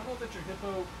know, I don't know that your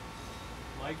hippo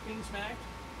likes being smacked,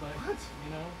 but What?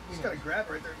 you know, Just gotta grab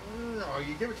it right there. No,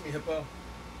 you give it to me, Hippo.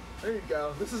 There you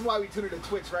go. This is why we tune into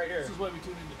Twitch right here. this is why we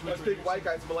tune into Twitch. Us right big here. white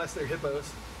guys molest their hippos.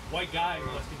 White guy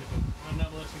molesting hippo. I'm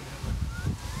not molesting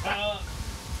the hippo.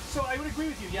 So I would agree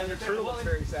with you. Yeah, Your they're turtle well, looks and-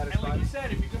 very And like satisfied. you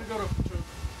said, if you're gonna go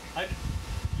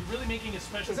you're really making a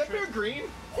special Is that trip. beer green?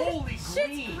 Holy Shit's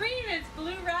green! green. It's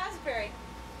blue raspberry.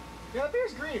 Yeah, that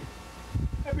beer's green.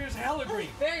 That beer's hella green.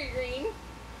 Very green.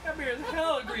 That beer is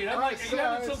hella green. I'm Alright, like, are so you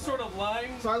having some it's- sort of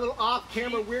lime? So our little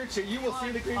off-camera weird shit. You will see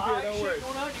the green beer. High Don't shit worry.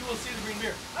 going on, you will see the green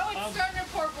beer. Oh, it's starting to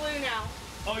pour blue now.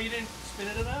 Oh, you didn't spin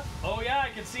it enough? Oh yeah, I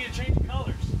can see it changing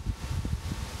colors.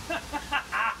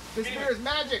 This Anyway. beer is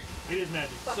magic. It is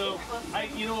magic. So,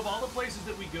 of all the places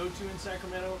that we go to in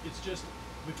Sacramento, it's just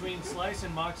between Slice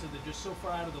and Moxa, they're just so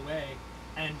far out of the way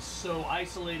and so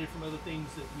isolated from other things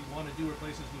that we want to do or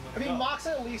places we want I to mean, go.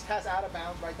 Moxa at least has out of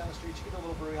bounds right down the street. You get a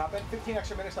little brewery hop in. 15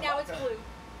 extra minutes to Now it's Moxa. blue.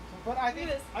 But I think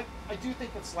Look at I do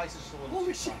think that Slice is just a little. Holy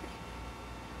too shit. strong.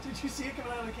 Did you see it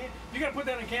coming out of the can? You gotta put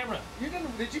that on camera. You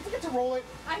didn't? Did you forget to roll it?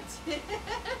 I did.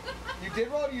 You did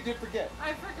roll it. Or you did forget.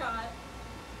 I forgot.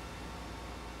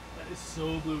 That is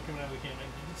so blue coming out of the can.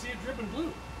 You can see it dripping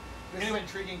blue. This Anyway. is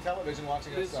intriguing television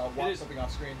watching It us is- it watch is. something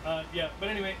off screen. Yeah, but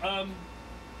anyway,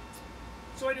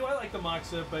 so I like the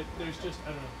Moxa, but there's just,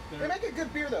 I don't know. They make a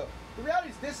good beer though. The reality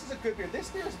is this is a good beer. This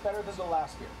beer is better than the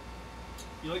last beer.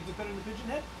 You like this better than the Pigeon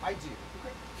Head? I do.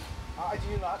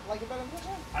 Do you not like it better than this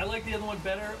one? I like the other one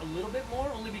better a little bit more,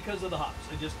 only because of the hops.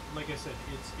 I just, like I said,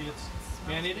 it's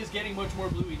man, it is getting much more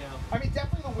bluey now. I mean,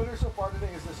 definitely the winner so far today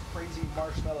is this crazy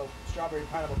marshmallow, strawberry,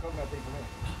 pineapple, coconut thing for me.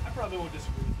 I probably won't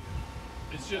disagree with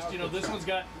you. It's just, this one's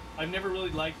got, I've never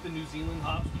really liked the New Zealand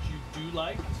hops, which you do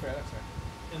like. That's fair. That's fair.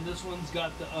 And this one's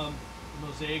got the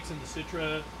Mosaics and the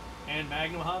Citra and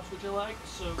Magnum hops, which I like.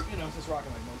 So, Is this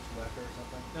rocking like Mocha Leffe or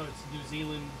something? no, it's New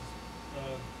Zealand's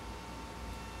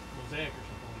Mosaic or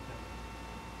something like that.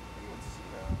 Let's see.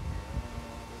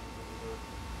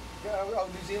 Oh,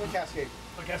 New Zealand Cascade.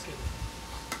 Oh, Cascade.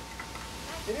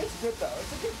 It is good though.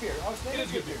 It's a good beer. It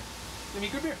is good beer. I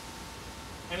mean, good beer.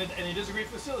 And it is a great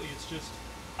facility. It's just,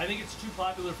 I think it's too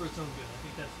popular for its own good. I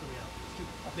think that's the reality.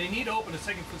 They need to open a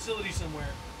second facility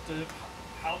somewhere to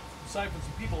help siphon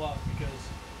some people off because,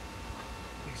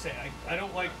 like I say, I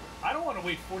don't want to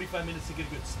wait 45 minutes to get a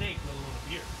good steak, let alone a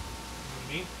beer. You know what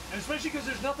I mean? And especially because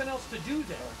there's nothing else to do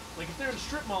there. Like if they're in a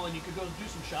strip mall and you could go do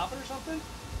some shopping or something,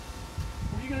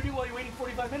 what are you gonna do while you're waiting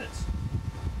 45 minutes?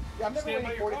 Yeah, I'm never Stand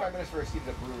by waiting your 45 car. minutes for a seat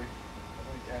at a brewery. I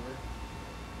don't think ever.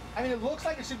 I mean, it looks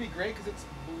like it should be great because it's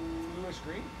bluish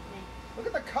green. Look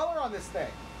at the color on this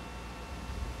thing.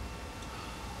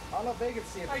 I don't know if they can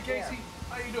see it. Hi but they Casey,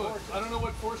 can. how you doing? Gorgeous. I don't know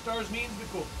what 4 stars means,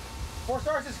 but cool. 4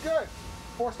 stars is good.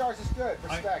 4 stars is good.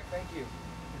 Respect. Thank you.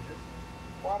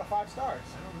 4 out of 5 stars.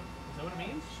 I don't know. Is that what it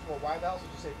means? Well, why the hell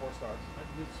would you say 4 stars?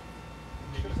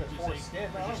 Maybe Should've said you four say, skin,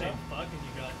 I you're don't saying know. fuck and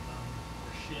you got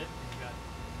or shit and you got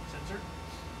censored.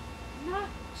 Not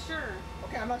sure.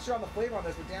 Okay, I'm not sure on the flavor on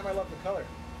this, but damn, I love the color.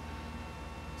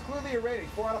 It's clearly a rating.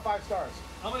 4 out of 5 stars.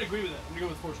 I'm gonna agree with that. I'm gonna go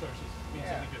with 4 stars. It means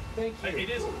Yeah, something good. thank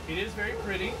you. It is very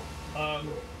pretty.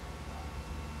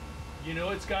 You know,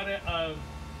 it's got a.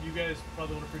 You guys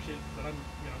probably won't appreciate it, but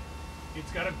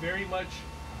it's got a very much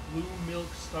blue milk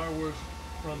Star Wars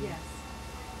from Yes.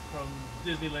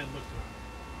 Disneyland look to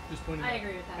it. Just pointing I out.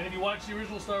 agree with that. And if you watch the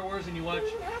original Star Wars and you watch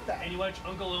don't even have that. and you watch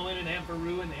Uncle Owen and Aunt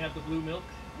Beru and they have the blue milk,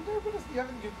 You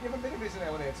haven't been to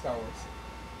Disneyland when they had Star Wars.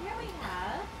 Yeah, we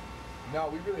have. No,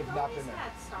 we really We've have not always been there.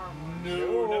 had Star Wars.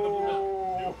 no, not the blue milk.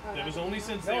 No. No. That was only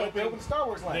since No, they opened Star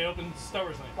Wars Land. They opened Star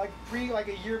Wars Land. Like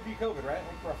a year pre-COVID, right?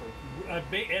 Like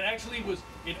roughly. It actually was.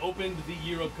 It opened the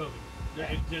year of COVID. Yeah.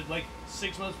 It did like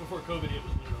 6 months before COVID. It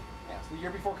was literally. Yeah, it's the year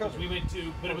before Because COVID. we went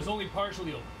to, but it was only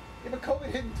partially open. Yeah, but COVID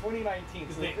hit in 2019,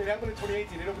 so it happened in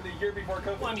 2018. It opened the year before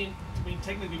COVID. Well, I mean,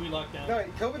 technically we locked down. no,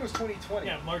 COVID was 2020.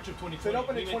 Yeah, March of 2020. So it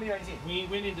opened in We went- 2019. We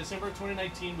went in December of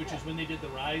 2019, which Yeah. is when they did the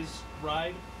Rise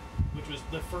ride, which was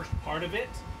the first part of it.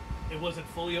 It wasn't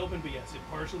fully open, but yes, it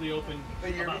partially opened.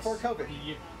 The year about before COVID. The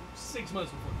year, 6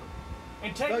 months before COVID.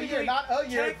 And The technically, year, not a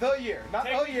year, the year. Not a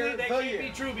technically year, that the can't year. be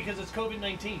true because it's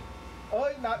COVID-19,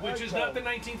 Not which is no. not the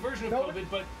 19th version of Nobody- COVID,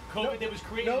 but COVID that was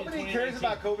created Nobody in 2019. cares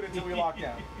about COVID until we lock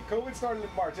down. COVID started in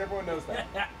March. Everyone knows that.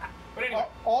 But anyway,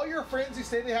 All your friends who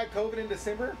say they had COVID in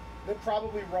December, they're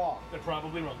probably wrong. they're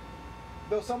probably wrong.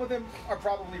 Though some of them are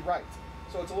probably right.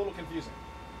 So it's a little confusing.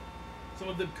 Some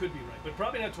of them could be right, but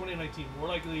probably not 2019. More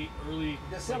likely early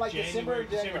December, January,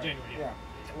 January. January. Yeah,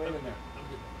 late I'm in there.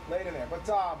 good. Late in there. But,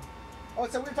 so we were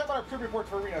talking about our food report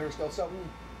for Reno here still. So,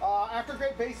 after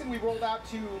Great Basin, we rolled out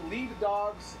to Lead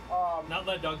Dogs, Not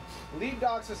Lead Dog. Lead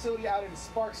Dogs facility out in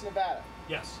Sparks, Nevada.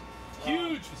 Yes.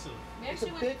 Huge facility. We It's a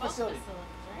actually went big to both facility. facilities,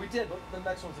 right? We did, but the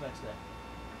next one's the next day.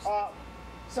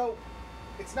 So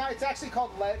it's actually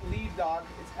called Lead Dog.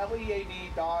 It's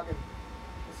Lead Dog, and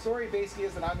the story basically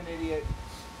is that I'm an idiot.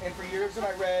 And for years when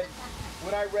I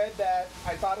read that,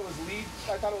 I thought it was Lead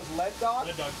Dog,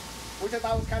 Lead Dog. which I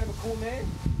thought was kind of a cool name.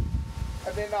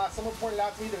 And then someone pointed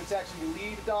out to me that it's actually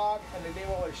Lead Dog, and they name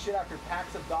all their shit after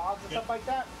packs of dogs and Yep. stuff like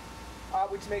that,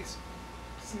 which makes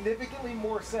significantly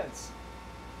more sense.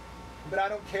 But I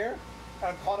don't care.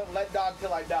 I'm calling it Lead Dog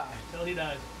till I die. Till he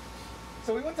dies.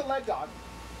 So we went to Lead Dog.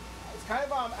 It's kind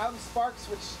of out in Sparks,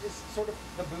 which is sort of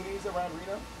the boonies around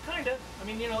Reno. Kinda. I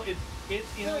mean, it's It's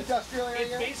an industrial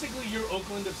area. It's basically your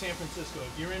Oakland of San Francisco.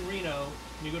 If you're in Reno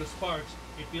and you go to Sparks,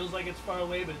 it feels like it's far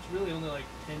away, but it's really only like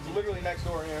 10 It's minutes. literally next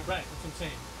door, yeah. Right. That's what I'm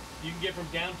saying. You can get from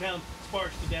downtown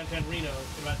Sparks to downtown Reno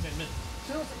in about 10 minutes.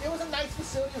 So it was a nice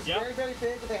facility. It was Yep. very, very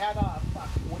big. But they had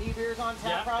 20 beers on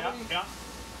tap, probably. Yeah.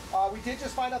 We did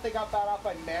just find out they got bought out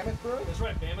by Mammoth Brewing. That's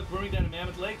right. Mammoth Brewing down in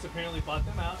Mammoth Lakes apparently bought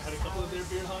them out. Had a couple of their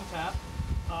beers on tap.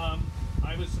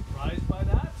 I was surprised by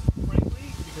that,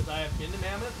 frankly, because I have been to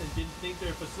Mammoth and didn't think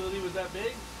their facility was that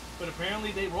big. But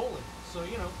apparently they roll it. So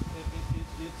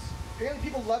it's. Apparently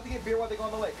people love to get beer while they go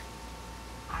on the lake.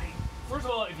 First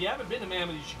of all, if you haven't been to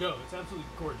Mammoth, you should go. It's absolutely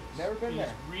gorgeous. Never been It there.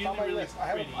 is It's really, on my really list.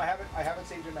 pretty. I haven't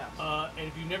saved your maps. And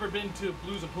if you've never been to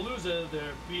Bluesapalooza,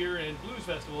 their beer and blues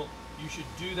festival, you should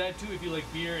do that too if you like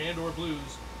beer and or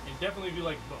blues, and definitely if you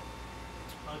like both.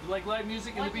 If you like live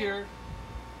music and the beer,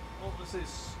 well, let's say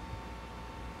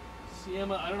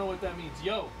Siema, I don't know what that means.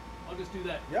 Yo, I'll just do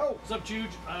that. Yo. What's up, Juge?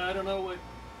 I don't know what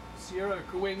Sierra or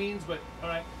Kuwait means, but all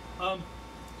right.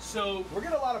 So We're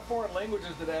getting a lot of foreign languages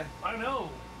today. I don't know.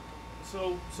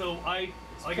 So like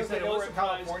I Because said, they I know was we're in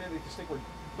surprised. California, they just think we're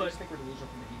delusional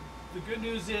from the heat. The good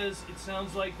news is, it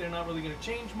sounds like they're not really going to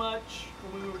change much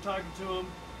from when we were talking to them.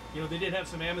 You know, they did have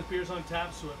some Mammoth beers on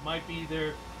tap, so it might be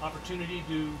their opportunity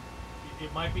to.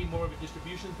 It might be more of a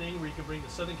distribution thing where you can bring the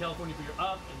Southern California beer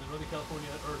up and the Northern California,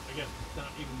 or I guess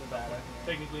not even Nevada, California, yeah.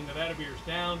 technically Nevada beers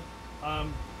down.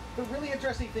 The really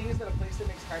interesting thing is that a place that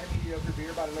makes kind of mediocre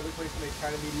beer about another place that makes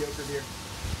kind of mediocre beer.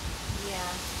 Yeah.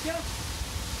 Yeah.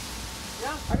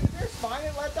 Yeah. I mean, the beer's fine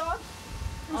at Lead Dog.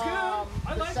 It was good.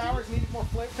 I the liked sours it. needed more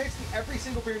flavor. Basically, every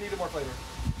single beer needed more flavor.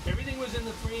 Everything was in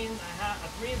the 3 and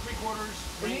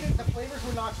 3/4 range. The flavors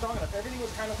were not strong enough. Everything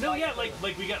was kind of No, light yeah,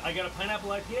 flavor. I got a pineapple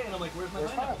IPA, and I'm like, where's my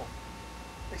There's pineapple? pineapple.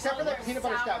 Except for Well, their peanut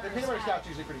butter stout. Their sours peanut butter had- stout's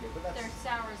usually pretty good, but that's Their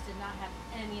sours did not have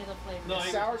any of the flavors. No, the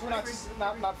I- sours were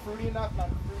I not fruity enough, not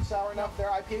fruit sour enough. Their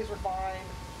IPAs were fine.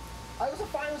 It was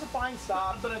a fine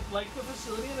stop. But I liked the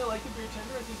facility, and I liked the beer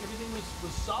tender. I think everything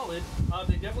was solid.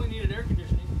 They definitely needed air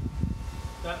conditioning.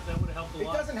 That would have helped a It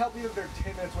lot. doesn't help either if they're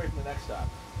 10 minutes away from the next stop.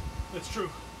 That's true.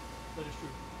 That is true.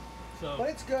 So. But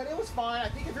it's good. It was fine. I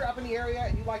think if you're up in the area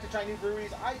and you like to try new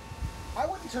breweries, I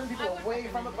wouldn't turn people I would away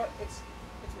from it, recommend but it. it's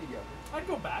mediocre. I'd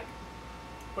go back,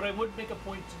 but I would make a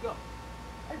point to go.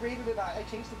 I rated it. I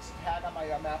changed the tag on my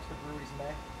maps to breweries in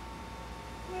May.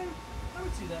 Well, I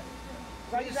would see that.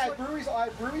 I have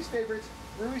breweries favorites,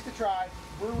 breweries to try,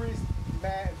 breweries meh,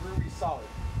 and breweries solid.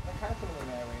 I kind of put them in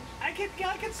the meh range.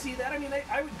 I could see that. I mean,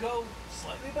 I would go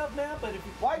slightly above now, but if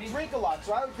Well, I drink a lot,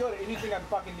 so I would go to anything I'm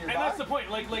fucking nearby. and that's the point.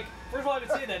 Like, first of all, I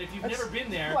would say that if you've That's- never been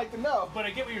there, you like to know. But I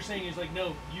get what you're saying is like,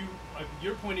 no,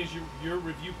 your point is your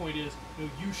review point is, no,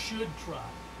 you should try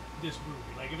this brewery.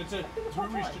 Like, if it's a think it's worth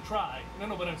breweries trying. to try,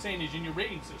 no, what I'm saying is in your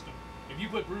rating system, if you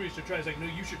put breweries to try, it's like, no,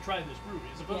 you should try this brewery,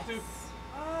 as opposed Yes.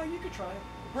 to, you could try it.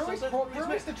 Breweries, Sometimes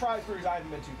breweries may- to try is breweries I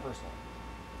haven't been to personally.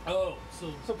 Oh,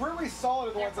 so So breweries solid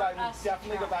are the They're ones that I for would us to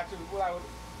definitely go try. back to.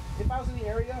 If I was in the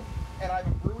area and I have a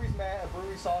breweries meh, a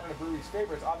breweries solid, and a breweries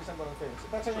favorites, obviously I'm going to favorites.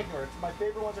 That's how I make it work. My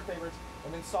favorite ones are favorites,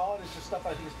 and then solid is just stuff that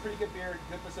I think is pretty good beer,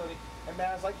 good facility. And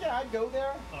man, I was like, yeah, I'd go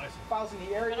there Oh, I see. if I was in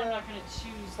the area. But I'm not going to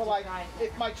choose But to like, try it if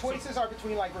there. my choices are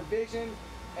between like Revision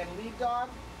and Lead Dog,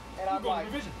 and I'm I'm going like,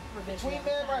 revision. Revision between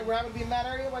every them, right, time. we're having to be in that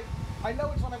area, like, I know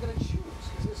which one I'm going to choose,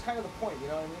 because it's kind of the point, you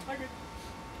know what I mean? I agree.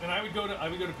 And I would go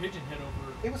to Pigeon Head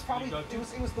over. It was probably, Big Dog, too.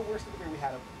 it was the worst of the beer we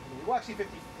had. Well, actually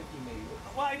 50 maybe.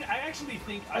 Well, I actually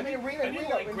think I mean, I didn't Reno-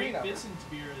 like Great Reno. Bison's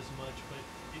beer as much, but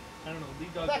I don't know.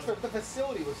 Lead Dog. That's was- the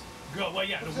facility was. Go well,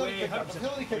 yeah, The no facility way. kicks up. 100%. The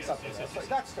facility kicks Yes, up. yes, That's, yes, like, yes.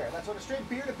 that's fair. That's what a straight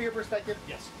beer to beer perspective.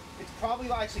 Yes. It's probably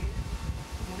actually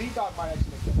Lead Dog might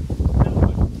actually make sense. That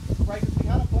was good. Right, because we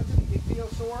had a bunch of the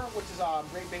Ichthyosaur, which is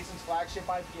Great Basin's flagship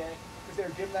IPA, because they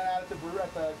were giving that out at the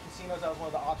casinos. That was one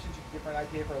of the options you could get for an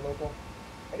IPA for a local,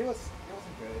 and it wasn't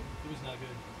good. It was not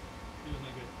good. It was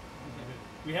not good. It was not good.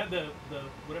 We had the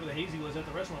whatever the hazy was at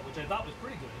the restaurant, which I thought was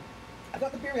pretty good. I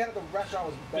thought the beer we had at the restaurant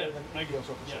was better than I agree.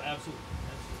 Ichthyosaur for Yeah, sure. absolutely.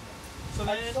 So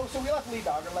then, So we left Lead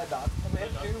Dog or Lead Dog, and we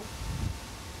Lead headed Dog.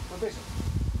 to Revision.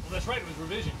 well, that's right. It was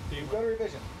revision day We go one, to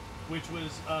Revision. which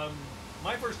was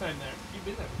my first time there. You've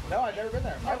been there before. No, I've never been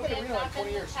there. No, I've been to we have Reno not like 20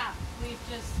 been to years. tap. We've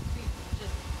just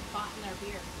bought their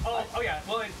beer. Oh yeah.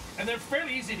 Well, and they're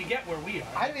fairly easy to get where we are.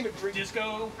 I didn't even drink.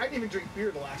 Disco. I didn't even drink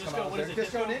beer the last time I Disco. was What there. is it?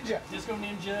 Disco Ninja. Disco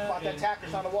Ninja. Bought that and-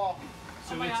 Tactus on the wall.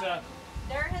 So Oh my it's God.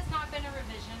 There has not been a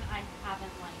revision I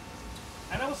haven't liked.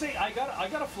 and I will say I got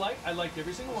a flight. I liked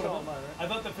every single one So of them. am I, right? I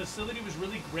thought the facility was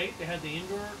really great. They had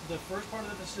the first part of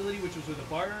the facility, which was where the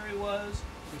bar area was,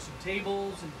 with some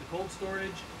tables and the cold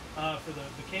storage for the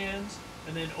cans,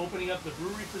 and then opening up the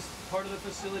brewery part of the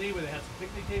facility where they had some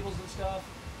picnic tables and stuff.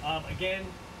 Again,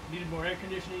 needed more air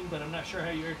conditioning, but I'm not sure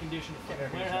how you air condition a Can't fucking air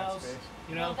condition that warehouse. space.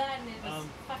 You know, Well, that and it was um,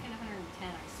 fucking 110.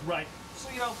 I swear. right. So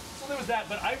so there was that,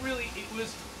 but I really it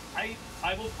was I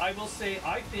will say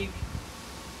I think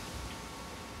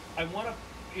I want to.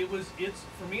 It's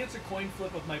for me. It's a coin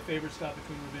flip of my favorite stop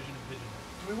between Revision and Pigeon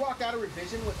Head. We walked out of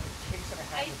Revision with a case and a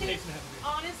half I of think, beer. Case and a half of beer.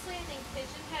 honestly, I think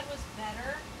Pigeon Head was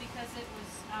better because it was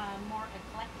more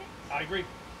eclectic I agree.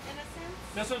 in a sense.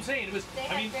 That's what I'm saying. It was. They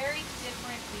I had mean, very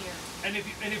different beer.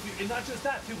 and not just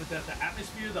that too, but the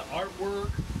atmosphere, the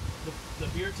artwork, the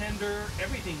beer tender,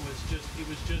 everything was just. It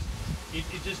was just. It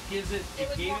just gives it. It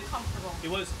was gave more comfortable.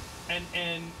 It was.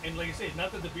 And like I say,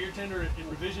 not that the beer tender in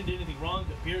Revision did anything wrong.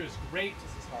 The beer is great.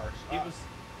 This is harsh. It was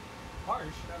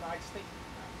harsh. No, I just think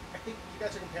you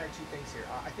guys are comparing two things here.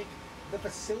 I think the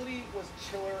facility was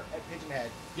chiller at Pigeon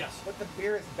Head, Yes. but the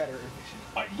beer is better at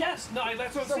Revision. Yes. No.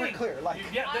 That's what I'm So we're saying. clear, like-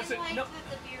 yeah. I That's it. liked No. that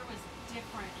the beer was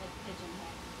different at Pigeon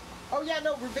Head. Oh yeah,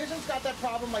 no, Revision's got that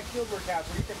problem like Fieldwork has,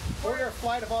 where you can order a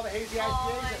flight of all the hazy All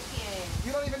IPAs. IPAs.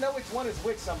 You don't even know which one is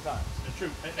which sometimes. It's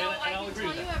true. And, So and I I'll can agree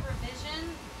tell with you that. at Revision,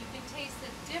 you can taste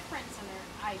the difference in their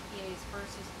IPAs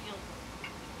versus Fieldwork.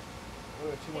 What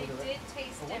are the two They ones that- did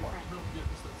taste Oh, one more. different. No, yeah,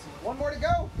 that's the One more to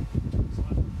go.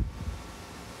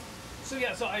 So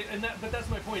yeah, but that's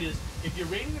my point is, if you're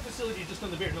rating the facility just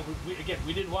on the beer, no,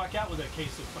 we didn't walk out with a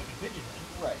case of fucking Pigeon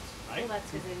Head, Right. right? Well,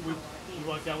 that's 'cause they didn't we, have a lot of we cans.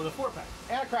 walked out with a 4-pack,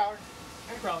 And a crowd.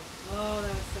 and probably, Oh,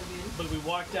 that was so good. but we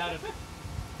walked out of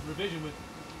Revision with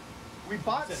We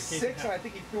bought Instead of 6, and I half.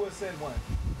 think he threw us in one.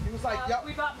 He was like, "Yup."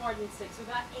 We bought more than 6. We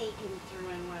got 8 and threw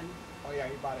in one. Oh yeah,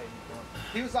 he bought 8.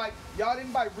 He was like, "Y'all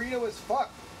didn't buy Reno as fuck.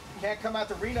 You can't come out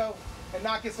to Reno and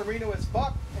not get some Reno as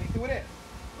fuck," and he threw it in.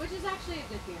 Which is actually a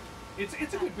good beer.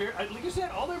 It's a good beer. Like you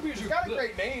said, all their beers He's are got a good.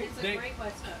 great name. It's a They- great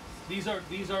West Coast. These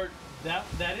are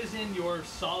that is in your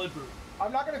solid brew.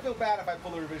 I'm not gonna feel bad if I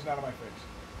pull a revision out of my fridge.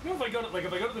 You know, if I go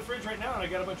to the fridge right now and I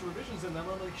got a bunch of revisions in them,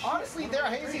 I'm like, shit. Honestly, what their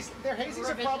am I hazies, drinking? their hazies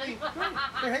are probably,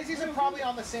 their hazies are probably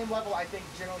on the same level. I think,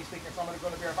 generally speaking, if I'm gonna go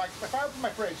to beer, if I open my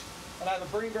fridge and I have a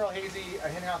Burning Barrel hazy, a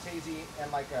Hen House hazy,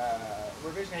 and like a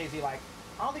revision hazy, like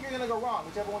I don't think you're gonna go wrong,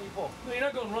 whichever one you pull. No, you're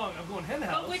not going wrong. I'm going Hen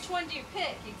House. But which one do you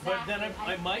pick exactly? But then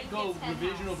I might think go it's Hen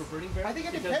revision House. over Burning Barrel. I think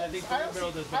it because depends. I think Burning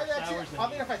Barrel does better sours than I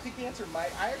mean, if I think the answer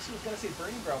might, I actually was gonna say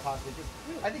Burning Barrel possibly because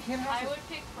I think Hen I House would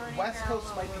pick Burning West Barrel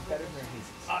Coast might be over better than their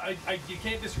Revision. hazies. You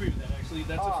can't disagree with that. Actually,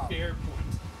 that's a fair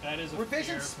point. That is a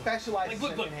Revision fair point. specializes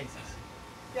Like, look. in hazies.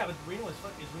 Yeah, but Reno is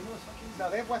fucking. Is Reno is fucking? No,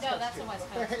 they have West No, Coast that's too. the West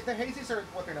Their, Coast. their hazies are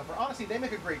what they're known for. Honestly, they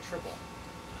make a great triple.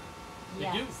 They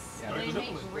Yes. do. Yeah, They their make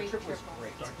triple is- great their triple is triples.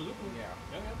 great. Dark blue. Yeah.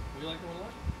 Yeah. We like them a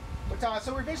lot. But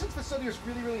so Revision's facility was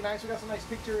really, really nice. We got some nice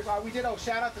pictures. We did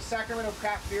shout out to Sacramento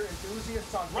Craft Beer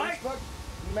Enthusiasts on Right. Facebook.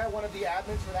 We met one of the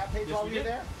admins for that page Yes, while we we were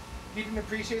did. there. He didn't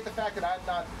appreciate the fact that I'm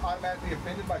not automatically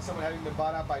offended by someone having been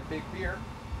bought out by Big Beer.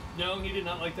 No, he did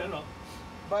not like that at all.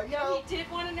 But you know, He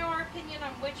did want to know our opinion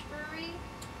on which brewery,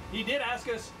 He did ask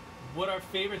us what our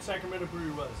favorite Sacramento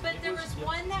brewery was. and but it there was yeah.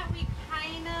 one that we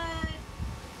kind of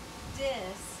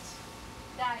dissed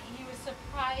that he was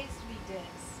surprised we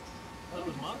dissed. That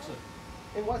was Moxa.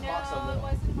 it was No, Moxa. it Little.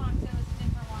 wasn't Moxa. It was a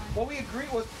different one. What we agreed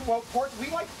was we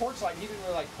liked Porchlight. He didn't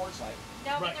really like Porchlight.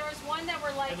 No, Right. but there was one that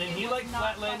we're like. And then it he was liked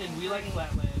not Flatland, and fucking we liked great.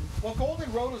 Flatland. Well, Golden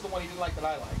Road was the one he didn't like that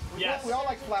I liked. Yes. We all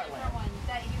like There's a different Flatland. one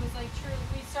that he was like, true.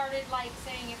 We started like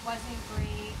saying it wasn't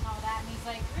great and all that, and he's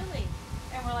like, really?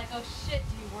 And we're like, oh shit,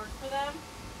 do you work for them?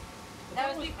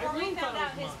 That was before we found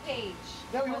out his page.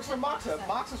 No, he works for Wasn't Moxa.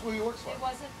 Moxa's who he works for. It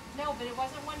wasn't. No, but it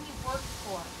wasn't one he worked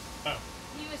for. Oh.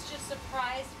 He was just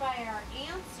surprised by our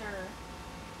answer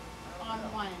on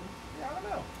know. one. Yeah, I don't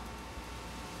know.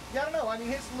 Yeah, I don't know. I mean,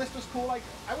 his list was cool. Like,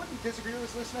 I wouldn't disagree with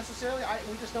his list necessarily.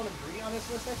 We just don't agree on his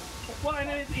list. I think. Well,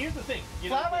 and here's the thing. You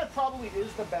know, Flatland probably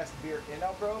is the best beer in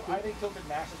Elk Grove. I think Tilted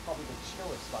Mash is probably the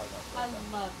chillest spot in Elk I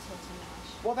Grove. love Tilton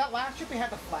Ash. Well, that last trip we had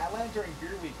to Flatland during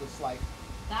Beer Week was like,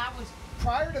 That was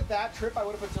prior to that trip, I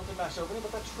would have put Tilted Mash over there,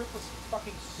 but that trip was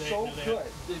fucking so good.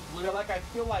 You know, like, I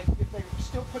feel like if they were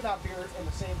still putting out beer in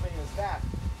the same vein as that,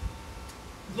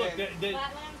 look, then-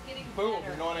 Flatland's getting Boom,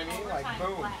 better. you know what I mean? Over Like, time,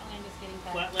 boom. Flatland is getting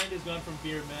better. Flatland has gone from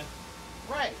beer meth.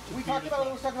 right. We beer talked to about, truck.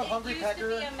 we was talking about It Hungry used Pecker.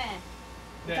 to be a meh.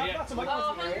 We talked about some other Oh,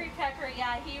 ones in the area. Hungry Pecker,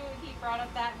 yeah, he brought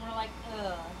up that, and we're like,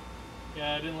 ugh.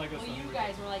 Yeah, I didn't like us. Well, on you Hungry guys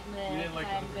Pecker. were like, meh, We didn't like I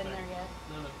haven't Hungry been there Pecker.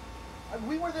 yet. No.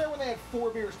 We were there when they had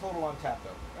 4 beers total on tap,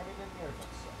 though. I mean, then the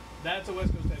so. That's a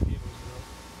West Coast IPA, boys and girls.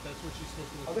 That's what she's supposed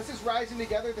to look Oh, this is Rising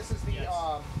Together. This is the Yes.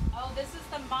 Oh, this is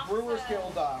the Moxa Brewers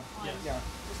Guild. one. Yes. Yeah,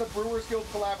 this is the Brewers Guild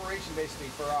collaboration,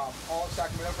 basically, for all of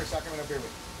Sacramento for Sacramento Beer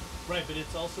Week. Right, but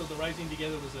it's also the Rising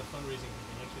Together was a fundraising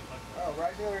campaign. Actually, talked about.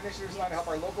 Rising Together initiatives designed to help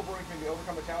our local brewing community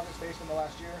overcome the challenges faced in the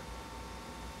last year.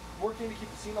 Working to keep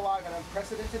the scene alive in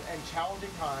unprecedented and challenging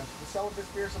times, the sale of this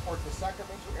beer supports the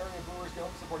Sacramento Area Brewers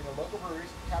Guild, supporting the local breweries,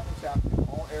 tap and staff in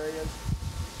all areas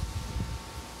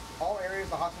of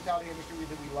the hospitality industry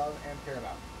that we love and care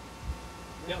about.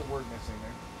 There's Yep. a word missing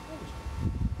there. That was-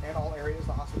 And all areas of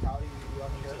the hospitality we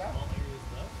love and It care says about. all areas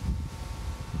of.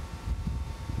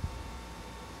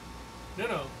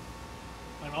 No.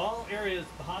 In all areas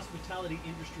of the hospitality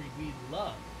industry we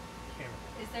love, care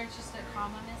about. Is there just a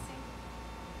comma missing?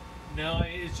 No,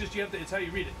 it's just you have to. It's how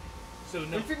you read it. So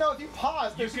no, If you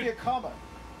pause, there You should be could- a comma.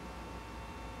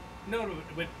 no,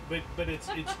 but it's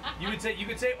you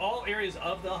could say all areas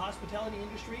of the hospitality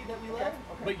industry that we love, Okay,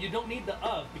 okay. but you don't need the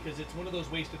of because it's one of those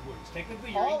wasted words.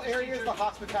 Technically, your All English areas teacher- of the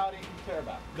hospitality you care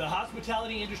about. the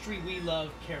hospitality industry we love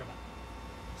care about.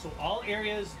 So all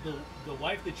areas the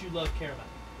wife that you love care about.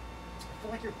 I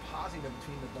feel like you're pausing in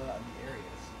between the and the areas.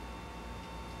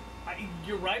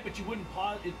 You're right, but you wouldn't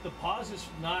pause. The pause is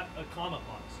not a comma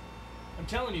pause. I'm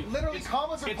telling you. Literally,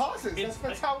 commas are it's- pauses. it's-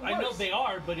 That's how it I know works. they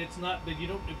are, but it's not. But you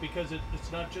don't because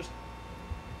it's not just.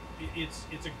 It's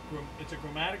a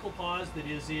grammatical pause that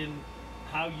is in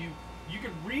how you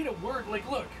could read a word. Like,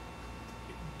 look.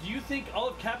 Do you think all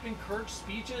of Captain Kirk's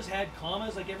speeches had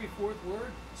commas like every fourth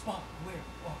word? Spot where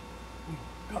are we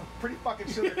go? I'm pretty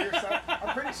fucking sure that if your son,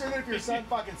 I'm pretty sure that if your son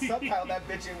fucking subtitled that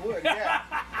bitch, it would. Yeah.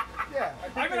 Yeah. I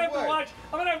think I'm gonna it have would. to watch.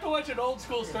 I'm gonna have to watch an old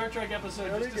school Star Trek I episode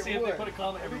just think to it see if would. they put a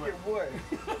comma I think everywhere.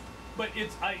 it would. But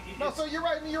it's No, it's, so you're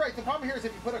right. You're right. The problem here is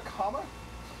if you put a comma,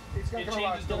 It's gonna It come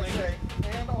around. changes It's the gonna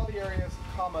language. say and all the areas,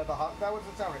 comma the hot. That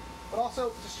doesn't sound right. But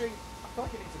also just straight. I feel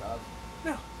like it needs an of.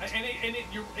 No,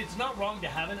 it's not wrong to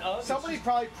have an of. Somebody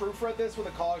probably proofread this with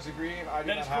a college degree, and I do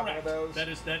that not is have one correct. of those. That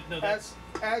is that. No, that's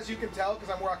As you can tell, because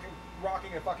I'm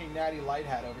rocking a fucking natty light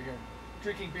hat over here,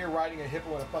 drinking beer, riding a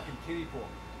hippo in a fucking kiddie pool.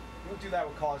 You don't do that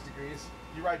with college degrees.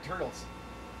 You ride turtles.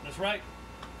 that's right.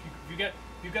 If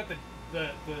you got the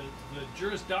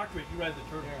Juris Doctorate, you ride the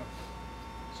turtle. Yeah,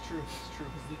 it's true. It's true.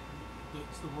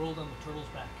 It's the world on the turtle's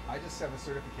back. I just have a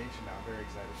certification now. I'm very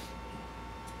excited.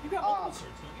 You got multiple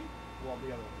certs, don't you? Well,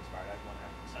 the other one was expired. I had one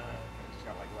half. I just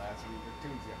got like last week or 2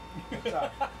 weeks ago.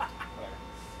 Whatever.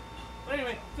 But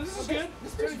anyway, this is Well, good.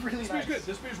 this beer's really This beer's nice. good.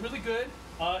 This beer's really good.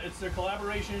 It's their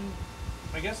collaboration.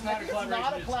 I guess not a think it's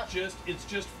not collaboration. a It's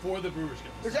just for the Brewers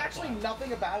Guild. It's There's not a actually collab.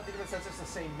 nothing about it that even says it's the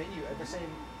same menu, the same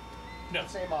No.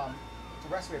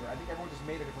 recipe. I think everyone just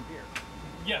made a different beer.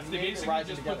 Yes, We they made it basically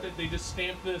rising just put together. they just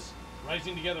stamped this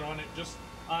rising together on it. Just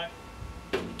I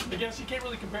guess you can't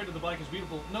really compare it to the Black is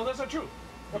Beautiful. No, that's not true.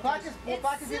 The Black is It's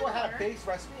Black is Beautiful had a similar. base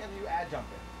recipe and you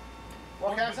adjunct it.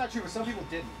 Well, okay, that's not true, but some people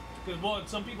didn't. Because well,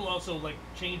 some people also like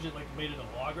changed it, like made it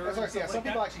a lager. That's what I and said, stuff some like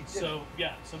people that. actually did So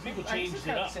yeah, some people I guess changed it's it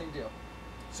kind of up. the same deal.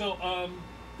 So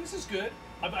this is good.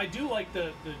 I do like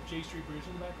the J Street Brews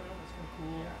in the background. That's kind of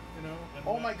cool. Yeah. You know. And,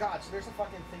 Oh my God! So there's a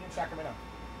fucking thing in Sacramento.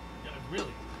 Yeah,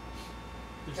 really.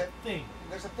 There's Okay. a thing.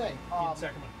 There's a thing. In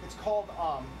Sacramento. It's called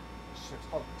it's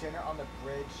called Dinner on the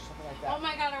Bridge, something like that. Oh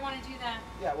my god, I want to do that.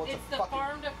 Yeah, well, it's it's a the fucking-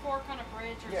 farm to fork on a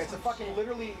bridge or Yeah, it's a some fucking shit.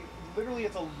 literally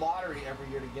it's a lottery every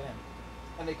year to get in,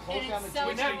 and they close And down it the sells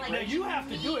Wait, J out, Street now like, Bridge. you have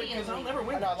to do it because I'll never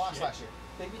win. I know, I that lost shit. last year.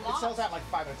 We It sells lost. out in like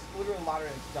 5 minutes. It's literally a lottery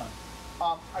and it's done.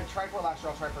 I tried for it last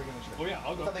year. I'll try for it again this year. Oh yeah,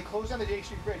 I'll go. So they close down the J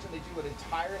Street Bridge and they do an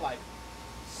entire like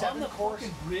On the 7-course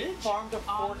fucking bridge? farm to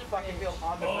On fork the fucking bridge. meal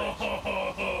on the bridge.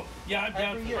 Oh, yeah, I'm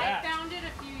down Every for year. I that. found it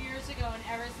a few years ago, and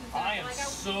ever since then, I I'm am like,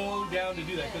 so wanna down to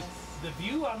do that because this. the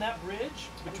view on that bridge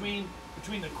between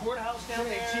the courthouse down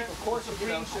Pretty there, cheap, of course, the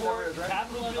you know, Supreme shit Court, over is, right?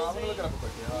 Capitol I'm gonna look it building. up real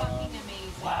quick. Fucking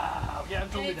amazing. Wow, yeah, I'm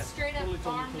And totally it's down. straight up Totally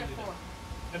farm to down. fork.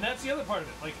 And that's the other part of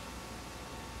it. Like,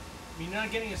 I mean, you're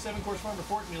not getting a 7-course farm to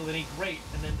fork meal that ain't great,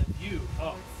 and then the view.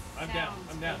 Oh, I'm down.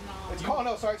 Sounds I'm down. phenomenal. It's called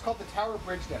it's called the Tower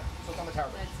Bridge Dinner. So it's on the Tower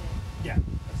Bridge. That's it. Yeah.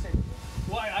 That's the same.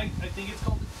 Well, I think it's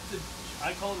called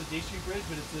I call it the J Street Bridge,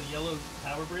 but it's the Yellow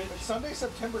Tower Bridge. It's Sunday,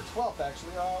 September 12th,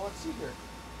 actually. Let's see here.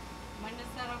 When does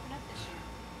that open up this year?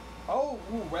 Oh,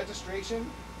 registration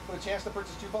for the chance to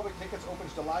purchase 2 public tickets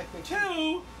opens July 15th.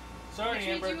 2. Sorry, Which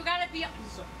means Amber. you gotta be.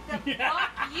 So- The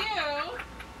fuck you.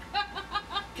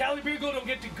 Cali Beer Go don't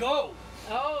get to go.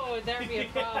 Oh, there'd be a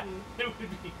problem.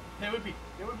 There would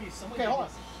be someone. Okay, hold on.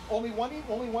 Only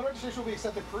one registration will be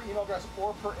accepted per email address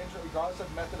or per entry, regardless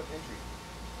of method of entry.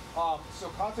 So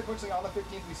consequently, on the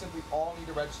 15th, we simply all need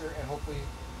to register, and hopefully,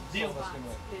 Deal. some of us can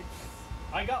win.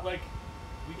 It's I got like,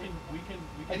 we can.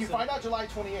 And you set find up- out July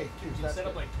 28th too. We So can that's set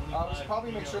up good. like 25. We should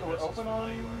probably make email sure that we're addresses open for on.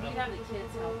 my URL. we'd have the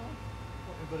kids help.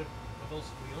 But if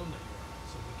also we own the URL,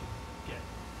 so we can get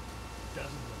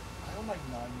dozens of. I own like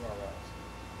 9 URLs.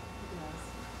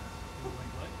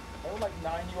 Like what? I own like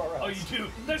 9 URLs. Oh, you do.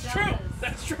 He That's does. true.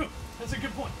 That's true. That's a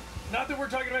good point. Not that we're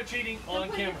talking about cheating on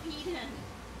Put camera. your feet in.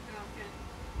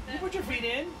 You put your feet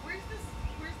in. Where's the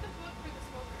book for the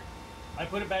smoker? I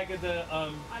put it back at the I saw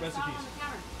it recipes. on the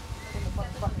counter. In the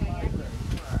fucking library.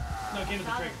 No, it came with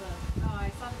the Saw trigger. book. Oh, I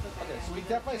saw the book. Okay, I so we got.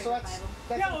 definitely. So that's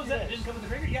Yeah, in was a few that? It days. didn't come with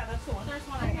the trigger. Yeah, that's the one. There's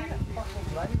one I got. Fucking,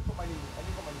 I need to put my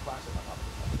new flashlight on top of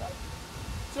this. I forgot.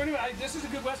 So anyway, this is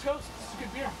a good West Coast. This is a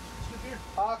good beer. It's a good beer.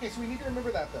 Okay, so we need to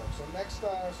remember that though. So next,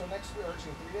 or actually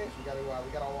in 3 days, we got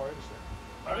all our register.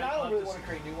 All right, I I'll don't really have want to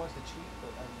create new ones to cheat,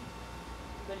 but I mean,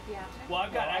 But if you have to. Well,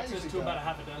 I've got No, I access usually to about don't.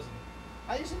 a half a dozen.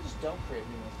 I usually just don't create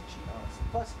new ones to cheat, honestly.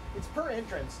 Plus, it's per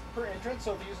entrance.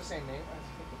 So if you use the same name, I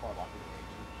think the bar lock is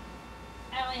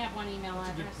I only have one email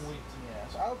That's a good address. point. Yeah,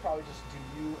 so I would probably just do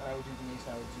you, and I would do Denise,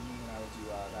 and I would do me, and I would do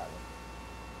that one.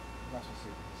 I'm not supposed to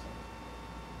do this.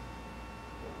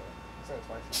 I said it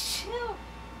twice. Ew.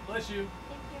 Bless you.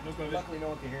 Thank you. No COVID. Luckily, no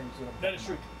one can hear me. So That is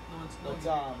true. No one's But,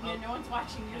 Yeah, no one's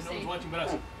watching your and no stage. one's watching but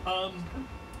us.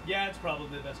 Yeah, it's probably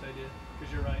the best idea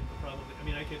because you're right. Probably. I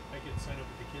mean, I could sign up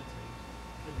with the kids' names.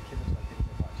 Maybe the kids are kids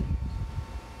that watch it.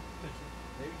 Potentially.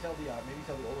 Maybe tell the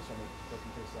oldest one to look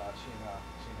because she and her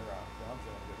fiance want to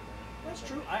go to dinner. That's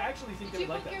true. I actually think Did they you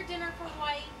would like book your that. dinner for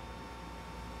white?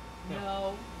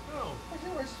 No. No.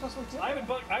 Where's supposed to be I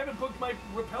haven't booked my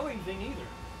repelling thing either.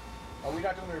 Oh, we're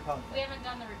not doing the repelling We thing. haven't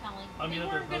done the repelling. I mean, we not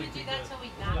the weren't going to repelling do thing, that the- till we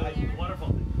the got there. waterfall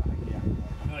thing. Yeah.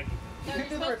 I like it. No, You you're can do the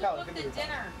supposed to repelling, book you can do the the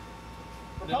dinner.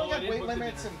 Repelling No, I had didn't weight book the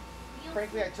limits, dinner. and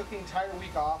frankly, I took the entire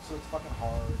week off, so it's fucking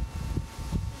hard.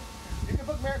 You can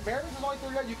book Mariners is only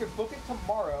 $30. You can book it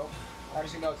tomorrow.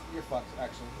 Actually, no, you're fucked.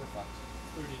 Actually, you're fucked.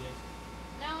 30 days.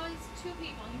 No, it's 2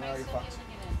 people. You No, might you're still fucked. be able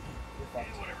to get in. You're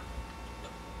fucked. Whatever.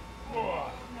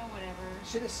 No, whatever.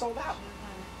 Shit is sold out. Should've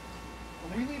done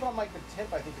it. We leave on like the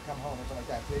 10th, I think, to come home or something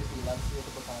like that. Today's the 11th. So you have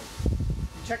to book on like.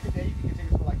 You check the date, you can get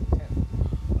tickets for like the 10th.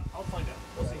 I'll find out.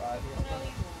 We'll see. I think No, that's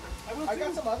you won't. I will I too.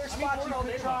 got some other I'm spots bored you all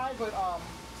could day try, long. but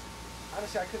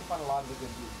honestly, I couldn't find a lot of the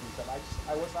good food stuff.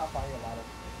 I was not finding a lot of.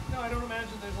 No, I don't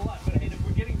imagine there's a lot. But I mean, if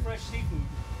we're getting fresh seafood,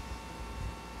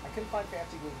 I couldn't find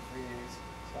fancy gluten-free days.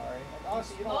 Sorry. And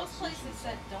honestly, you don't Most want sushi, places so-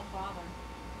 said don't bother.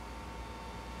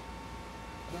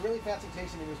 The really fancy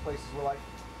tasting menus places were like,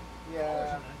 yeah,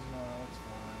 Colors are nice. no, it's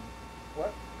fine.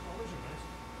 What? colors are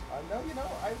nice. No, you know,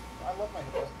 I love my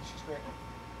hippo. She's great.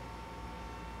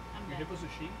 I'm Your done. hippo's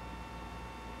a sheep?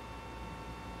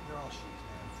 They're all she's,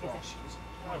 man. They're all Okay. she's.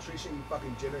 I appreciate you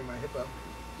fucking jittering my hippo.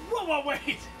 Whoa,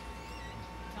 wait!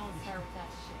 Don't start with that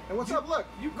shit. And what's up? Look,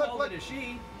 You look, called look. it a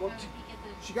she. Well, No, you get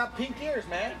the she got pink ears,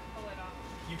 man. Pull it off.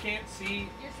 You can't see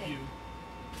You're safe. you.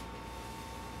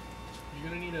 You're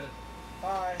gonna need a.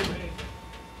 Hi. Hey.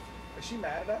 Is she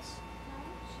mad at us? No,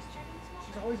 she's checking the smoker.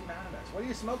 She's always mad at us. What are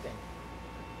you smoking?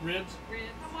 Ribs.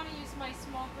 I want to use my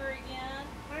smoker again.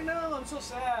 I know, I'm so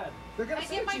sad. They're gonna I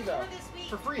send did my it to you though. tour this week.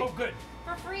 For free. Oh, good.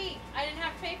 For free. I didn't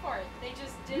have to pay for it. They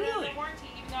just did it Really? under warranty,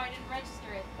 even though I didn't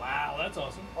register it. Wow, that's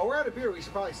awesome. Oh, we're out of beer. We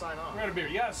should probably sign off. We're out of beer.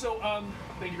 Yeah, so,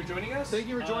 thank you for joining us. Thank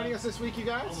you for joining us this week, you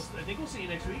guys. I think we'll see you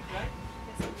next week, right?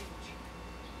 This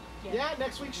week. Yeah,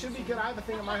 next week should be good. I have a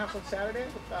thing at my house on Saturday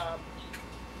with I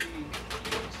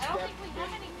don't think we have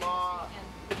anything law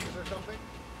this weekend. or something.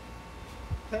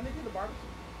 Can they do the barbecue?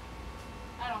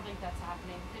 I don't think that's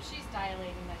happening. If she's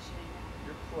dilating, that shit ain't happening.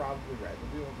 You're probably right.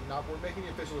 We're making the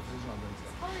official decision on Wednesday.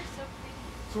 This color is so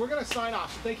pretty. So we're gonna sign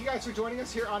off. Thank you guys for joining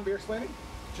us here on Beer Splaining.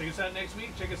 Check us out next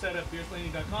week. Check us out at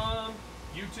beersplaining.com,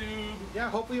 YouTube. Yeah,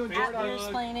 hopefully you At enjoyed our.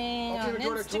 Beersplaining Hopefully on you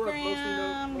enjoyed our tour of posting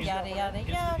Instagram, those- yada yada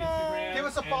Instagram. yada. Give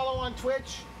us a and follow on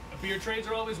Twitch Beer trades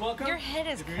are always welcome. Your head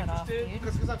is if you're cut off, interested. dude.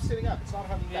 because I'm sitting up. It's not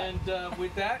having that. And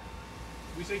with that,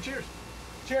 we say cheers.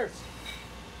 Cheers.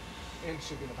 And it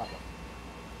should be in the top one.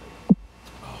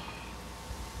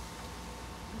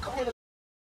 Okay,